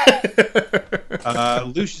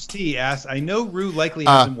God. Lucius T asks, I know Rue likely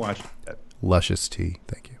hasn't watched it yet. Luscious T,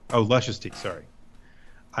 thank you. Oh, Luscious T, sorry.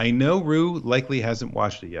 I know Rue likely hasn't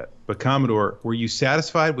watched it yet, but Commodore, were you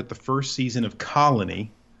satisfied with the first season of Colony?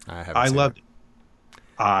 I loved it.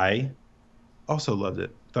 I also loved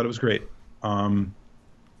it. Thought it was great. I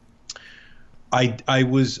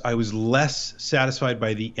was less satisfied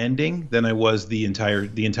by the ending than I was the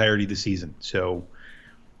entirety of the season. So,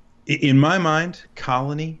 in my mind,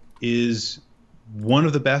 Colony is one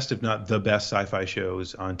of the best, if not the best, sci-fi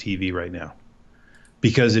shows on TV right now,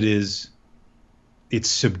 because it's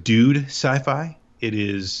subdued sci-fi. It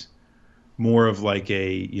is more of like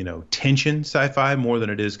a tension sci-fi more than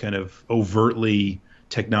it is kind of overtly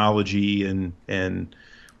technology and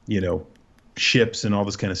ships and all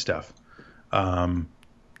this kind of stuff.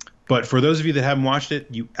 But for those of you that haven't watched it,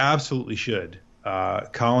 you absolutely should.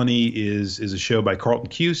 Colony is a show by Carlton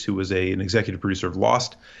Cuse, who was an executive producer of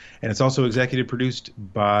Lost, and it's also executive produced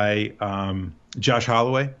by Josh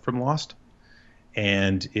Holloway from Lost.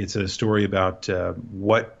 And it's a story about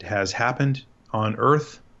what has happened on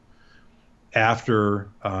Earth after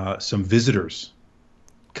some visitors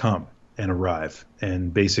come and arrive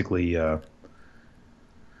and basically, kind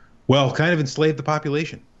of enslave the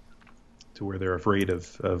population to where they're afraid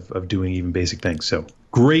of doing even basic things. So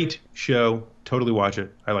great show. Totally watch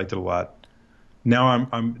it. I liked it a lot. Now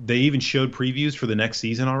they even showed previews for the next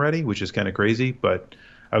season already, which is kind of crazy, but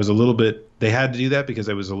I was a little bit, they had to do that because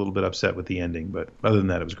I was a little bit upset with the ending, but other than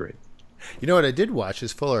that, it was great. You know what I did watch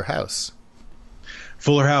is Fuller House.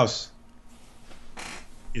 Fuller House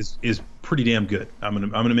is pretty damn good. I'm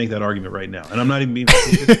gonna make that argument right now, and I'm not even being.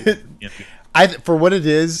 For what it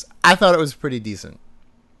is, I thought it was pretty decent.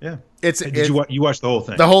 Yeah. You watched the whole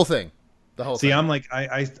thing? The whole thing. See, I'm like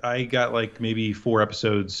I got like maybe 4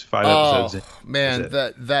 episodes, 5 episodes. Oh man,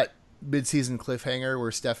 that mid-season cliffhanger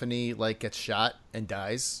where Stephanie gets shot and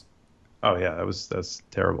dies. Oh yeah, that's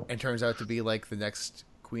terrible. And turns out to be like the next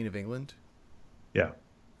Queen of England. Yeah.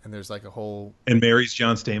 And there's like a whole and marries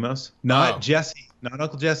John Stamos, not Jesse, not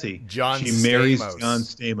Uncle Jesse. She marries John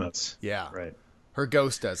Stamos. Yeah, right. Her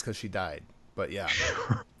ghost does because she died. But yeah,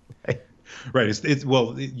 right. It's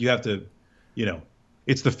well, you have to,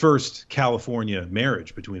 it's the first California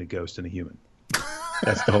marriage between a ghost and a human.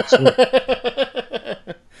 That's the whole story.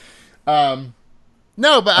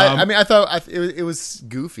 No, but I mean, I thought it was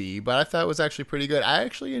goofy, but I thought it was actually pretty good. I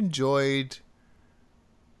actually enjoyed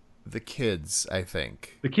the kids. I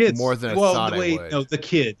think the kids more than I thought I would. No, the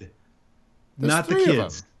kid, There's not the 3 of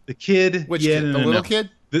kids. them. The kid. Which yeah, kid? No, the no, little no. kid?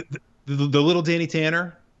 The little Danny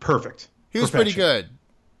Tanner, perfect. He was pretty good.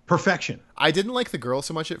 Perfection. I didn't like the girl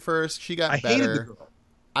so much at first. She got better. Hated the girl.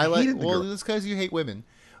 I like. hated the Well, girl. it's because you hate women.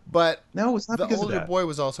 But No, it's not the because of older that. boy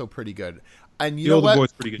was also pretty good. And you The know older what?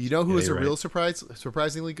 boy's pretty good. You know who Yeah, was a you're real right.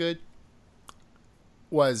 surprisingly good?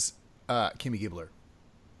 Was Kimmy Gibbler.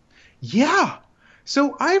 Yeah.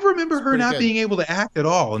 So I remember her pretty not good. being able to act at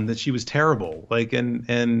all, and that she was terrible. Like,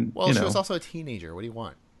 and Well, you she know, was also a teenager. What do you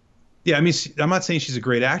want? yeah. I mean, I'm not saying she's a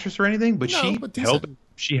great actress or anything, but No, but decent.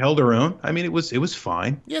 she held her own. I mean, it was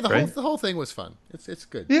fine. Yeah, the right? whole thing was fun. It's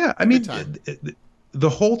good. Yeah, I Good mean, time. the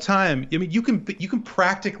whole time. I mean, you can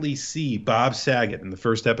practically see Bob Saget in the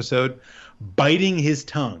first episode biting his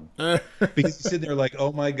tongue because he's sitting there like,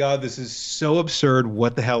 "Oh my God, this is so absurd.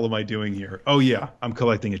 What the hell am I doing here? Oh yeah, I'm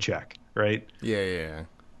collecting a check." Right? Yeah.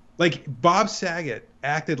 Like Bob Saget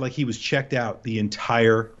acted like he was checked out the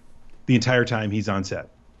entire time he's on set.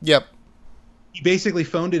 Yep. He basically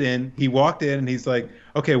phoned it in. He walked in and he's like,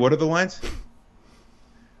 "Okay, what are the lines?"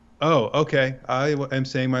 "Oh, okay. I am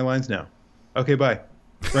saying my lines now. Okay, bye."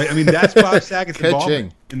 Right? I mean, that's Bob Saget's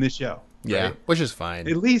involvement in this show. Yeah, right? which is fine.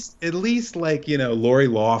 At least like, you know, Lori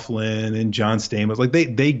Loughlin and John Stamos, like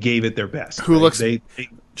they gave it their best. Who right? looks they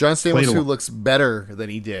John played Stamos, who along. looks better than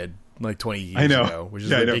he did like 20 years I know. ago, which is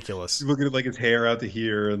Yeah, I know. ridiculous. You look at like his hair out to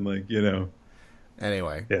here and like, you know.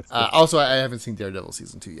 Anyway, Yeah, also I haven't seen Daredevil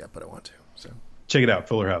season 2 yet, but I want to. So Check it out,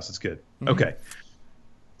 Fuller House. It's good. Mm-hmm. Okay.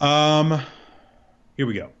 Here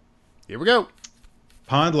we go. Here we go.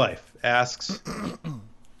 Pond Life asks,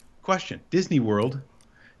 question: Disney World,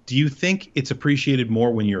 do you think it's appreciated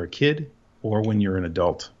more when you're a kid or when you're an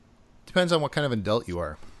adult? Depends on what kind of adult you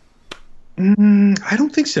are. I don't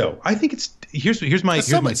think so. I think it's here's my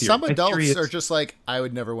theory. Some My adults theory is- are just like, I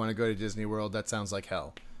would never want to go to Disney World. That sounds like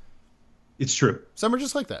hell. It's true. Some are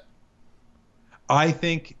just like that. I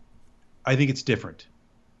think it's different.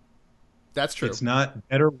 That's true. It's not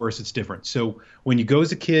better or worse. It's different. So when you go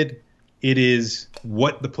as a kid, it is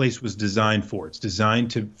what the place was designed for. It's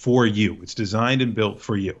designed for you. It's designed and built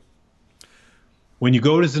for you. When you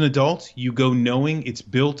go as an adult, you go knowing it's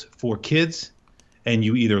built for kids, and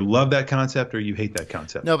you either love that concept or you hate that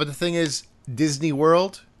concept. No, but the thing is, Disney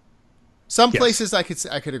World. Some Yes. places I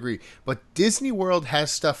could agree, but Disney World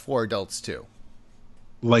has stuff for adults too.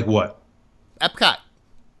 Like what? Epcot,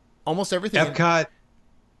 almost everything. Epcot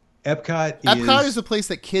is the place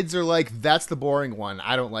that kids are like, that's the boring one.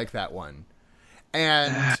 I don't like that one.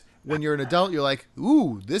 And when you're an adult, you're like,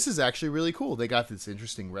 ooh, this is actually really cool. They got this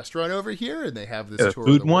interesting restaurant over here, and they have this tour food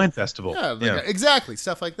of the and wine world. festival. Yeah, exactly,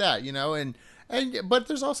 stuff like that. You know, but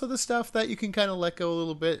there's also the stuff that you can kind of let go a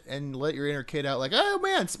little bit and let your inner kid out, like, oh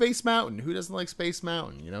man, Space Mountain. Who doesn't like Space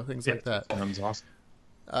Mountain? You know, things like that. Sounds awesome.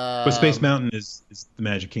 But Space Mountain is the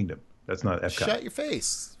Magic Kingdom. That's not Epcot. Shut your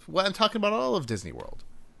face. Well, I'm talking about all of Disney World.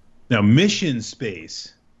 Now, Mission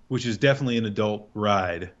Space, which is definitely an adult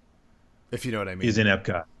ride, If you know what I mean. is in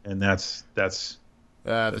Epcot, and that's the scary.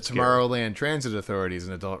 Tomorrowland Transit Authority is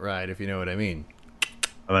an adult ride, if you know what I mean.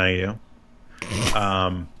 Thank you.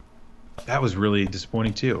 That was really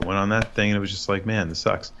disappointing too. Went on that thing and it was just like, man, this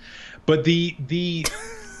sucks. But here's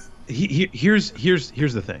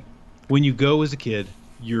the thing. When you go as a kid,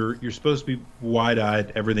 you're supposed to be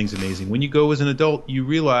wide-eyed. Everything's amazing. When you go as an adult, you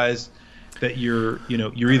realize that you're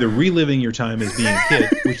either reliving your time as being a kid,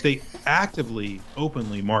 which they actively,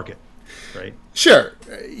 openly market, right? Sure.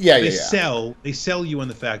 Yeah, They sell you on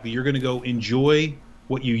the fact that you're going to go enjoy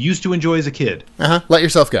what you used to enjoy as a kid. Let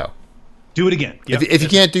yourself go. Do it again. Yep. If you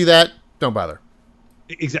can't do that, don't bother.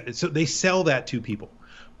 Exactly. So they sell that to people.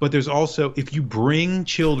 But there's also, if you bring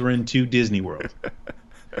children to Disney World,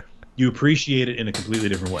 you appreciate it in a completely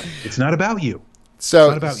different way. It's not about you. So, It's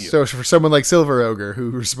not about you. So for someone like Silver Ogre, who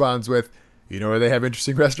responds with, you know where they have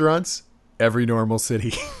interesting restaurants? Every normal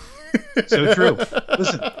city. So true.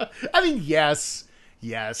 Listen, I mean, yes.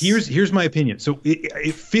 here's my opinion. So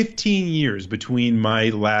 15 years between my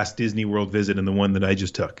last Disney World visit and the one that I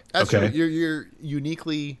just took. That's okay. true. You're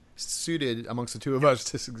uniquely suited amongst the two of us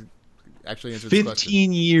to actually answer this question.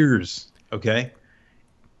 15 years. Okay.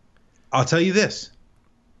 I'll tell you this.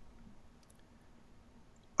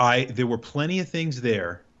 There were plenty of things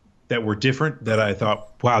there that were different that I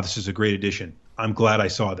thought, wow, this is a great addition. I'm glad I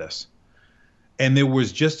saw this. And there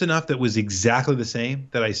was just enough that was exactly the same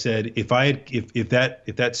that I said, if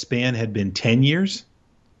that span had been 10 years,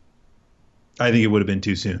 I think it would have been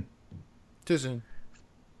too soon. Too soon.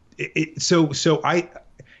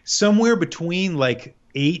 somewhere between like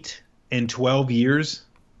 8 and 12 years,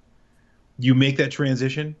 you make that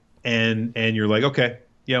transition, and you're like, okay,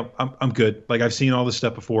 yeah, I'm good. Like, I've seen all this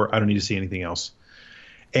stuff before. I don't need to see anything else.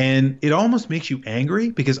 And it almost makes you angry,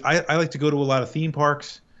 because I like to go to a lot of theme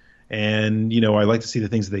parks, and I like to see the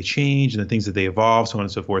things that they change and the things that they evolve, so on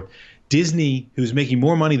and so forth. Disney, who's making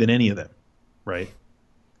more money than any of them, right,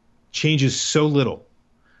 changes so little.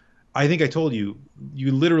 I think I told you,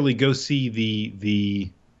 you literally go see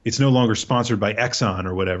the it's no longer sponsored by Exxon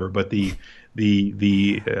or whatever, but the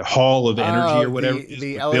Hall of Energy or whatever,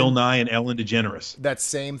 the Bill Nye and Ellen DeGeneres. That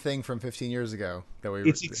same thing from 15 years ago.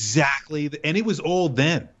 It's exactly, and it was old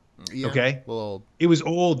then. Yeah, okay, old. It was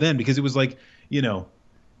old then, because it was like,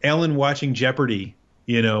 Ellen watching Jeopardy,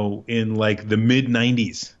 in like the mid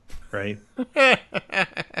 '90s, right?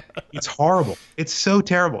 It's horrible. It's so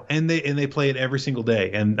terrible, and they play it every single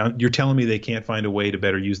day. And you're telling me they can't find a way to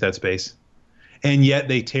better use that space, and yet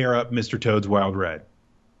they tear up Mr. Toad's Wild Ride.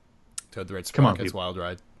 Toad the Red Sprocket's Wild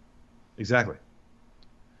Ride. Exactly.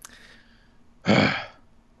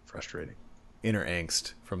 Frustrating. Inner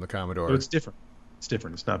angst from the Commodore. So it's different. It's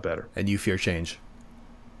different. It's not better. And you fear change.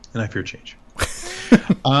 And I fear change.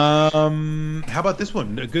 How about this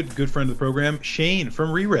one? A good friend of the program, Shane from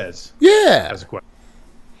Rerez. Yeah. Has a question.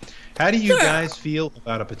 How do you guys feel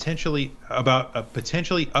about potentially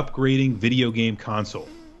upgrading video game console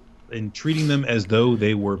and treating them as though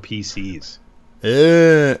they were PCs?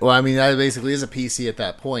 Well, I mean, that basically is a PC at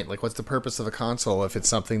that point. Like, what's the purpose of a console if it's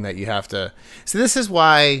something that you have to... See, this is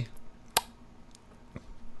why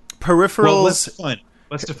peripherals... Well,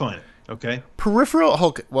 let's define it, okay? Peripheral...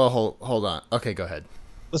 Hold on. Okay, go ahead.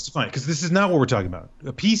 Let's define it, because this is not what we're talking about.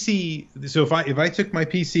 A PC... So if I took my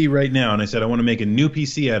PC right now and I said I want to make a new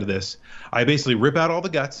PC out of this, I basically rip out all the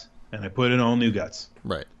guts and I put in all new guts.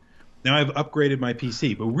 Right. Now I've upgraded my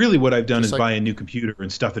PC, but really what I've done is buy a new computer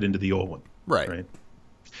and stuff it into the old one. Right.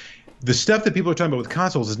 The stuff that people are talking about with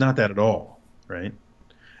consoles is not that at all, right?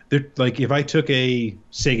 They're, like, if I took a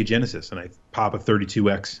Sega Genesis and I pop a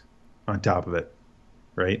 32X on top of it,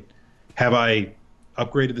 right? Have I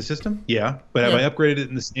upgraded the system? Yeah. But have I upgraded it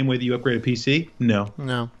in the same way that you upgrade a PC? No.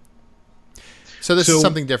 No. So this is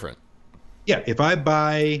something different. Yeah. If I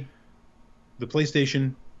buy the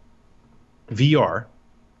PlayStation VR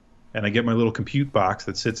and I get my little compute box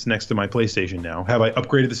that sits next to my PlayStation now, have I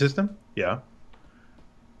upgraded the system? Yeah.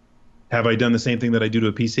 Have I done the same thing that I do to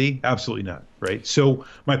a PC? Absolutely not, right? So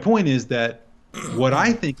my point is that what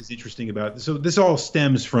I think is interesting about this, so this all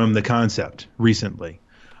stems from the concept recently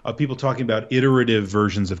of people talking about iterative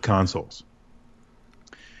versions of consoles.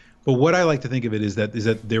 But what I like to think of it is that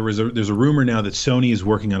there's a rumor now that Sony is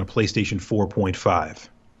working on a PlayStation 4.5.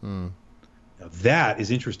 Now that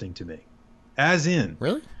is interesting to me. As in,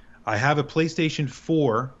 really? I have a PlayStation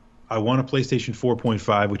 4. I want a PlayStation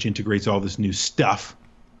 4.5, which integrates all this new stuff.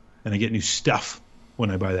 And I get new stuff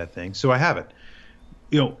when I buy that thing. So I have it.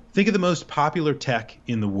 Think of the most popular tech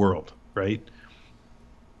in the world, right?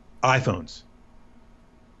 iPhones,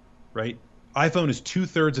 right? iPhone is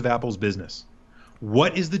 2/3 of Apple's business.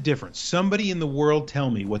 What is the difference? Somebody in the world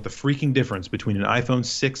tell me what the freaking difference between an iPhone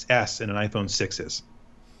 6S and an iPhone 6 is.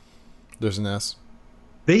 There's an S.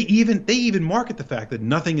 They even market the fact that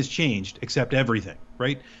nothing has changed except everything,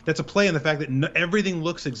 right? That's a play on the fact that everything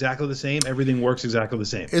looks exactly the same, everything works exactly the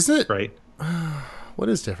same. Isn't it? Right? What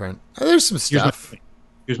is different? There's some stuff.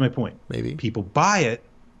 Here's my point. Maybe. People buy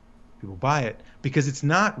it because it's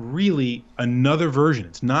not really another version.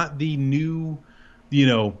 It's not the new,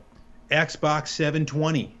 Xbox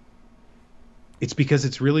 720. It's because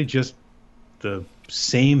it's really just the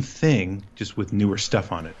same thing, just with newer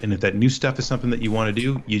stuff on it. And if that new stuff is something that you want to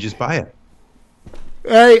do, you just buy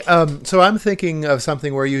it. So I'm thinking of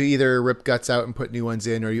something where you either rip guts out and put new ones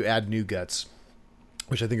in, or you add new guts,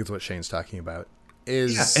 which I think is what Shane's talking about.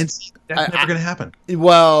 And that's never going to happen.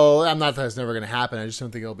 Well, I'm not that it's never going to happen. I just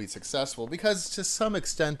don't think it'll be successful, because to some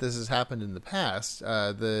extent this has happened in the past.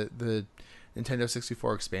 The Nintendo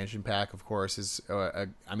 64 expansion pack, of course, is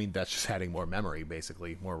that's just adding more memory,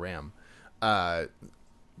 basically more RAM.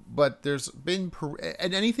 But there's been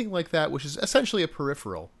and anything like that, which is essentially a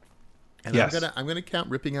peripheral. And yes. I'm gonna count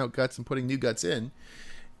ripping out guts and putting new guts in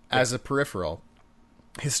as a peripheral.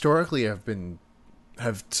 Historically,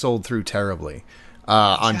 have sold through terribly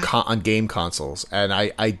on game consoles, and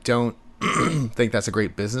I don't think that's a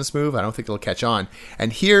great business move. I don't think it'll catch on.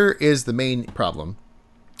 And here is the main problem.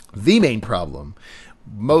 The main problem,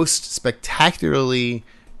 most spectacularly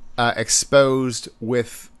exposed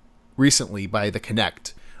with recently by the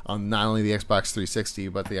Kinect on not only the Xbox 360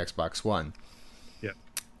 but the Xbox One. Yeah,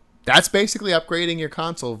 that's basically upgrading your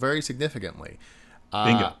console very significantly.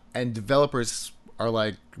 And developers are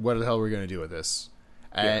like, what the hell are we going to do with this?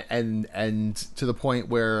 Yeah. And to the point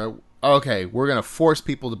where, okay, we're going to force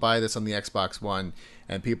people to buy this on the Xbox One,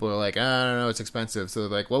 and people are like, I don't know, it's expensive. So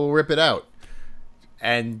they're like, well, we'll rip it out.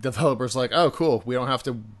 And developers are like, oh, cool, we don't have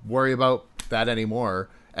to worry about that anymore.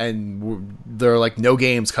 And there are like no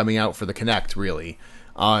games coming out for the Kinect, really,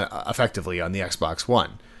 effectively on the Xbox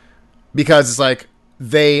One. Because it's like,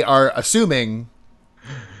 they are assuming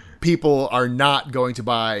people are not going to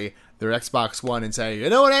buy their Xbox One and say, you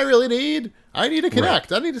know what I really need? I need a Kinect.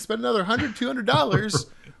 Right. I need to spend another $100, $200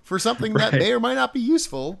 for something that may or might not be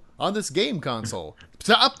useful on this game console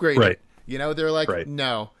to upgrade it. You know, they're like,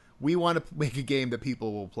 no, we want to make a game that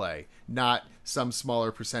people will play, not some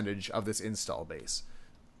smaller percentage of this install base.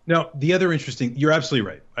 Now, the other interesting, you're absolutely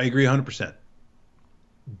right. I agree 100%.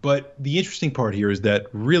 But the interesting part here is that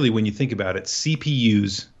really, when you think about it,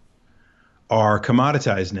 CPUs are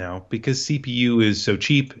commoditized now because CPU is so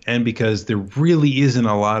cheap and because there really isn't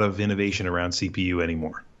a lot of innovation around CPU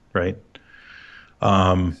anymore, right?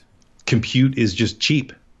 Compute is just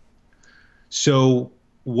cheap. So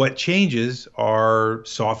what changes are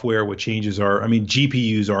software. What changes are, I mean,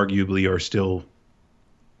 GPUs arguably are still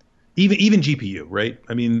even GPU, right?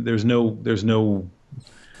 I mean, there's no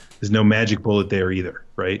magic bullet there either,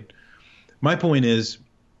 right? My point is,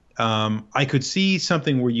 I could see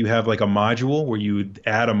something where you have like a module where you would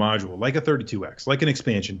add a module, like a 32X, like an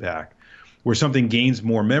expansion pack, where something gains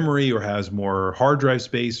more memory or has more hard drive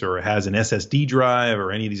space or has an SSD drive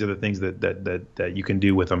or any of these other things that you can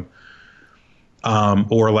do with them,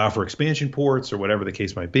 or allow for expansion ports or whatever the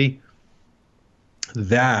case might be.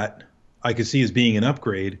 That I could see as being an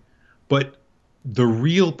upgrade, but the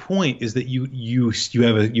real point is that you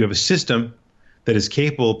have a system that is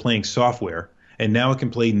capable of playing software, and now it can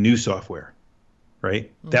play new software,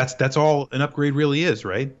 right? Mm. That's all an upgrade really is,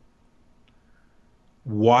 right?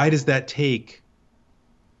 Why does that take?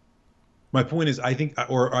 My point is, I think,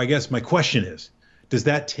 or I guess my question is, does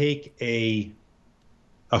that take a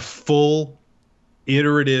full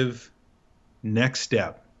iterative next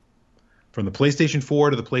step from the PlayStation 4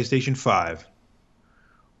 to the PlayStation 5?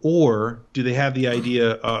 Or do they have the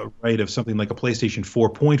idea, right, of something like a PlayStation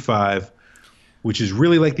 4.5, which is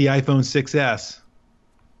really like the iPhone 6S,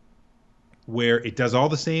 where it does all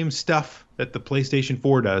the same stuff that the PlayStation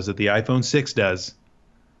 4 does, that the iPhone 6 does.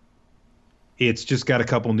 It's just got a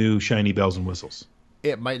couple new shiny bells and whistles.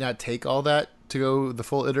 It might not take all that to go the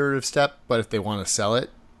full iterative step, but if they want to sell it,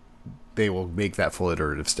 they will make that full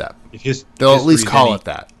iterative step. They'll at least call it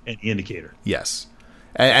that. An indicator. Yes.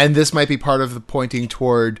 And this might be part of the pointing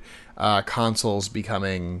toward consoles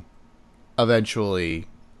becoming eventually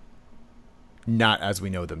not as we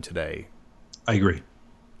know them today. I agree.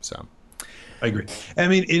 So, I agree. I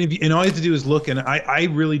mean, and all you have to do is look, and I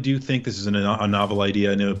really do think this is a novel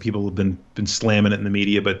idea. I know people have been slamming it in the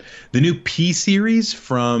media, but the new P series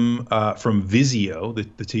from Vizio,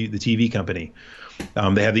 the TV company,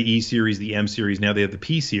 they have the E series, the M series, now they have the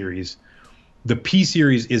P series. The P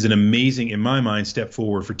series is an amazing, in my mind, step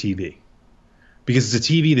forward for TV, because it's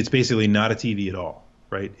a TV that's basically not a TV at all,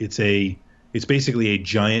 right? It's basically a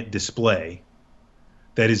giant display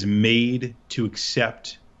that is made to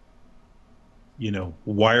accept,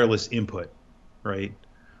 wireless input, right?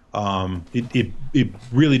 It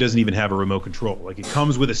really doesn't even have a remote control. Like, it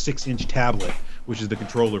comes with a 6-inch tablet, which is the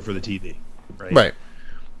controller for the TV, right? Right.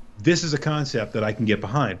 This is a concept that I can get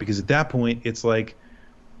behind, because at that point, it's like,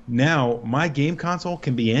 now my game console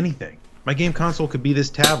can be anything. My game console could be this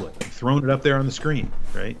tablet. I'm throwing it up there on the screen,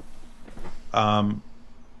 right?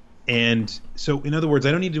 And so, in other words,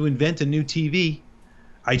 I don't need to invent a new TV.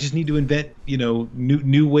 I just need to invent,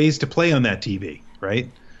 new ways to play on that TV, right?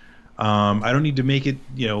 I don't need to make it,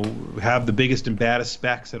 have the biggest and baddest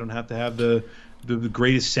specs. I don't have to have the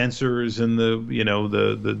greatest sensors and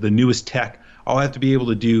the newest tech. All I have to be able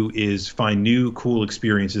to do is find new, cool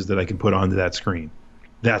experiences that I can put onto that screen.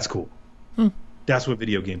 That's cool. That's what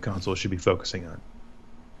video game consoles should be focusing on.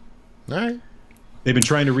 All right. They've been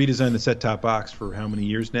trying to redesign the set-top box for how many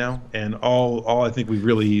years now? And all I think we've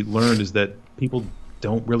really learned is that people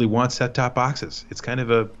don't really want set-top boxes. It's kind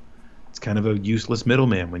of a useless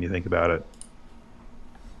middleman when you think about it.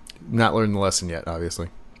 Not learned the lesson yet, obviously.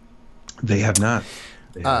 They have not.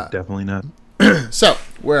 They have definitely not. So,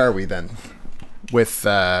 where are we then with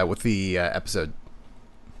the episode?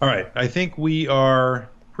 All right, I think we are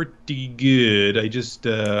pretty good. I just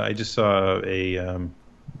saw a.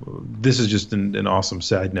 This is just an awesome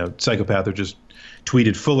side note. Psychopather just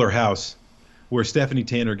tweeted Fuller House, where Stephanie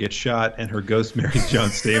Tanner gets shot and her ghost marries John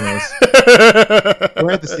Stamos.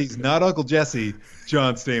 Parentheses, not Uncle Jesse,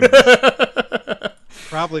 John Stamos.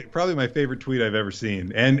 Probably my favorite tweet I've ever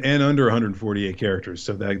seen, and under 148 characters.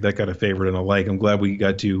 So that got a favorite and a like. I'm glad we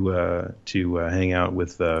got to hang out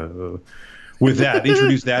with that,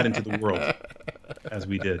 introduce that into the world as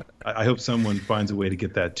we did. I hope someone finds a way to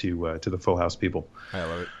get that to the Full House people. I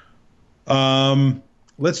love it.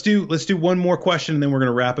 Let's do one more question and then we're going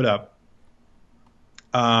to wrap it up.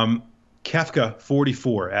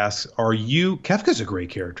 Kefka44 asks, Kefka's a great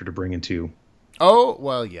character to bring into. Oh,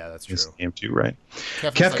 well, yeah, that's true. Game too, right?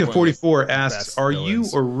 Kefka44 asks, are you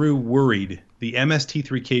or Rue worried the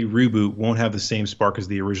MST3K reboot won't have the same spark as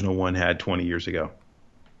the original one had 20 years ago?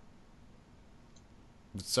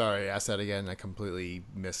 Sorry, ask that again. I completely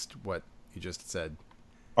missed what you just said.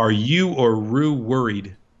 Are you or Rue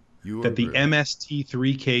worried that the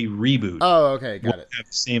MST3K reboot won't have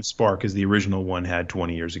the same spark as the original one had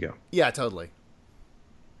 20 years ago? Yeah, totally.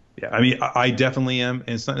 Yeah, I mean, I definitely am, and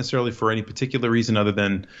it's not necessarily for any particular reason other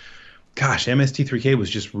than, gosh, MST3K was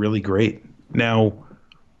just really great. Now,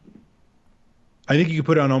 I think you could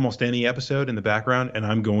put it on almost any episode in the background, and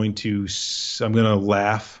I'm going to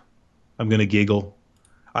laugh, I'm going to giggle,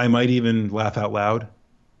 I might even laugh out loud.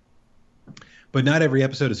 But not every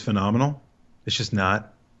episode is phenomenal. It's just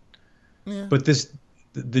not. Yeah. But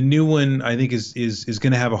the new one, I think, is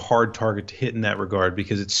going to have a hard target to hit in that regard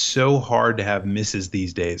because it's so hard to have misses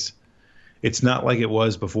these days. It's not like it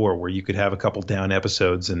was before where you could have a couple down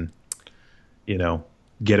episodes and,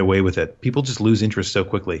 get away with it. People just lose interest so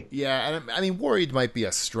quickly. Yeah, and I mean, worried might be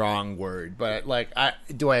a strong word, but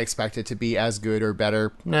do I expect it to be as good or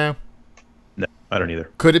better? No. No, I don't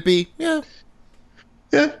either. Could it be? Yeah.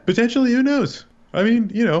 Yeah, potentially. Who knows? I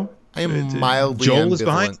mean, I am mildly Joel ambivalent. is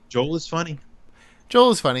behind. Joel is funny.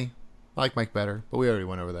 Joel is funny. I like Mike better, but we already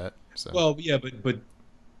went over that. So. Well, yeah, but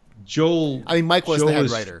Joel. I mean, Mike was the head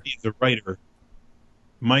writer. He's the writer.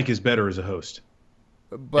 Mike is better as a host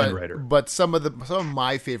and writer. But some of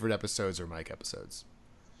my favorite episodes are Mike episodes.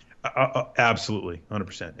 Absolutely,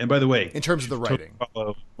 100%. And by the way, in terms of the writing,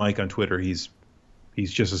 follow Mike on Twitter. He's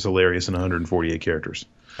just as hilarious in 148 characters.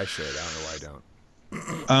 I should. I don't know why I don't.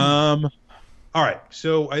 All right.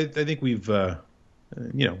 So I think we've, we're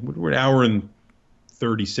an hour and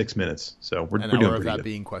 36 minutes. So we're doing pretty good. An hour of that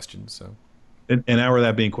being questions. So an hour of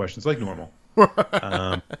that being questions, like normal.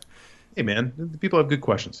 Hey man, people have good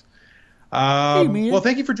questions. Hey, well,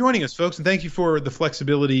 thank you for joining us, folks, and thank you for the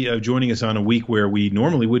flexibility of joining us on a week where we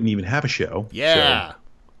normally wouldn't even have a show. Yeah. So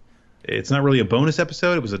it's not really a bonus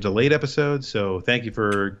episode. It was a delayed episode. So thank you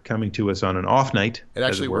for coming to us on an off night. It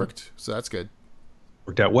actually worked. So that's good.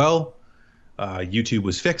 Worked out well. YouTube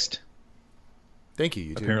was fixed. Thank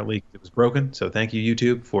you, YouTube. Apparently it was broken. So thank you,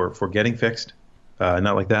 YouTube, for getting fixed.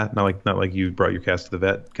 Not like that. Not like you brought your cast to the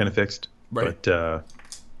vet kind of fixed. Right. But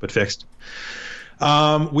fixed.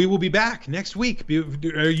 We will be back next week.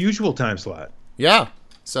 Our usual time slot. Yeah.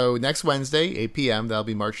 So next Wednesday, 8 p.m., that'll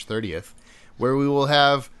be March 30th, where we will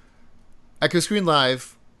have Echo Screen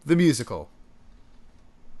Live, the musical.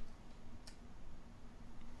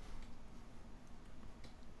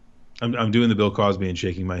 I'm doing the Bill Cosby and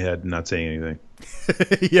shaking my head and not saying anything.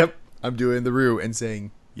 Yep. I'm doing the Rue and saying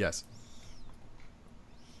yes.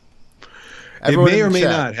 It may or may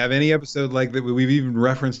not have any episode like that we've even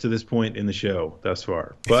referenced to this point in the show thus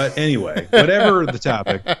far. But anyway, whatever the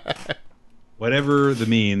topic, whatever the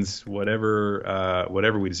means, whatever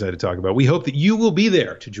we decide to talk about, we hope that you will be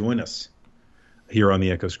there to join us here on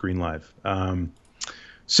the Echo Screen Live.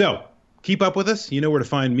 So keep up with us. You know where to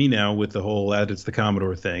find me now with the whole It's the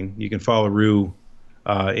Commodore thing. You can follow Rue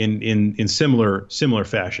in similar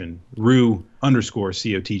fashion.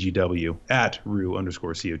 Rue_COTGW at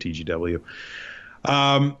Rue_COTGW.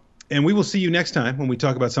 And we will see you next time when we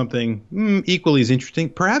talk about something equally as interesting,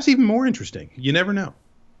 perhaps even more interesting. You never know.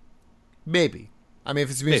 Maybe. I mean,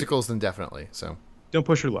 if it's musicals, then definitely. So don't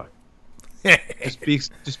push your luck.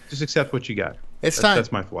 just accept what you got. It's time.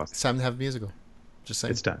 That's my philosophy. It's time to have a musical. Just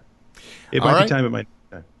saying. It's time. It might be time. It might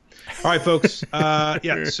be time. All right, folks.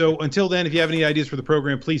 Yeah. So until then, if you have any ideas for the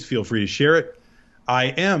program, please feel free to share it. I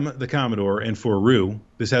am the Commodore, and for Rue,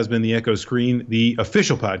 this has been the Echo Screen, the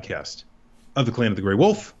official podcast of the Clan of the Grey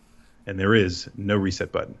Wolf, and there is no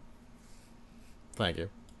reset button. Thank you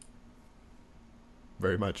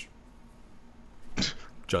very much,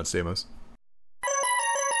 John Stamos.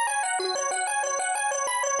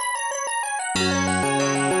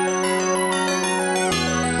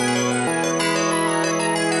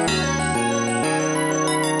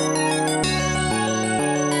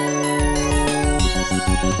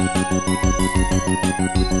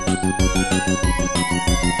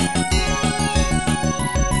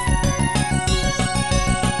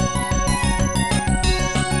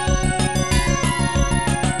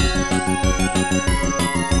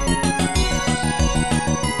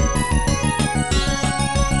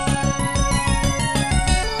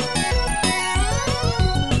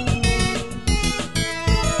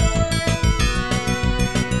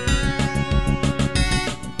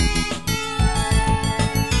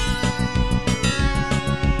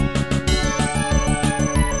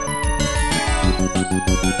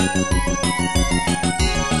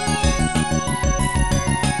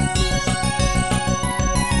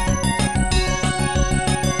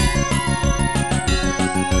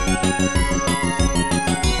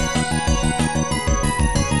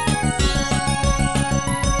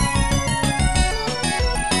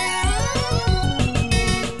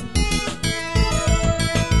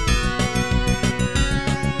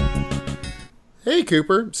 Hey,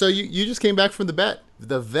 Cooper. So you just came back from the vet.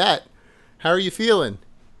 The vet. How are you feeling?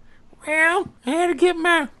 Well, I had to get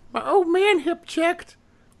my old man hip checked.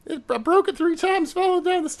 I broke it 3 times falling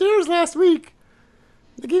down the stairs last week.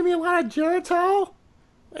 They gave me a lot of Geritol,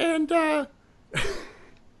 and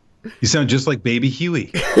You sound just like Baby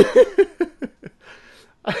Huey.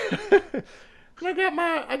 I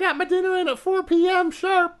got my dinner in at 4 p.m.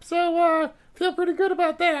 sharp, so feel pretty good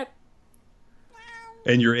about that.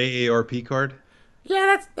 And your AARP card?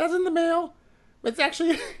 Yeah, that's in the mail. It's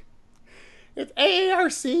actually it's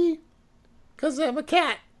AARC because I'm a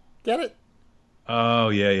cat. Get it? Oh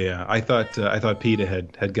yeah. I thought PETA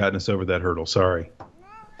had gotten us over that hurdle. Sorry.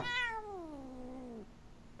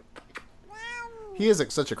 He is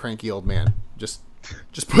such a cranky old man. Just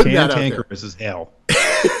putting that out there. Cantankerous as hell.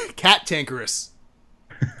 Cat tankerous.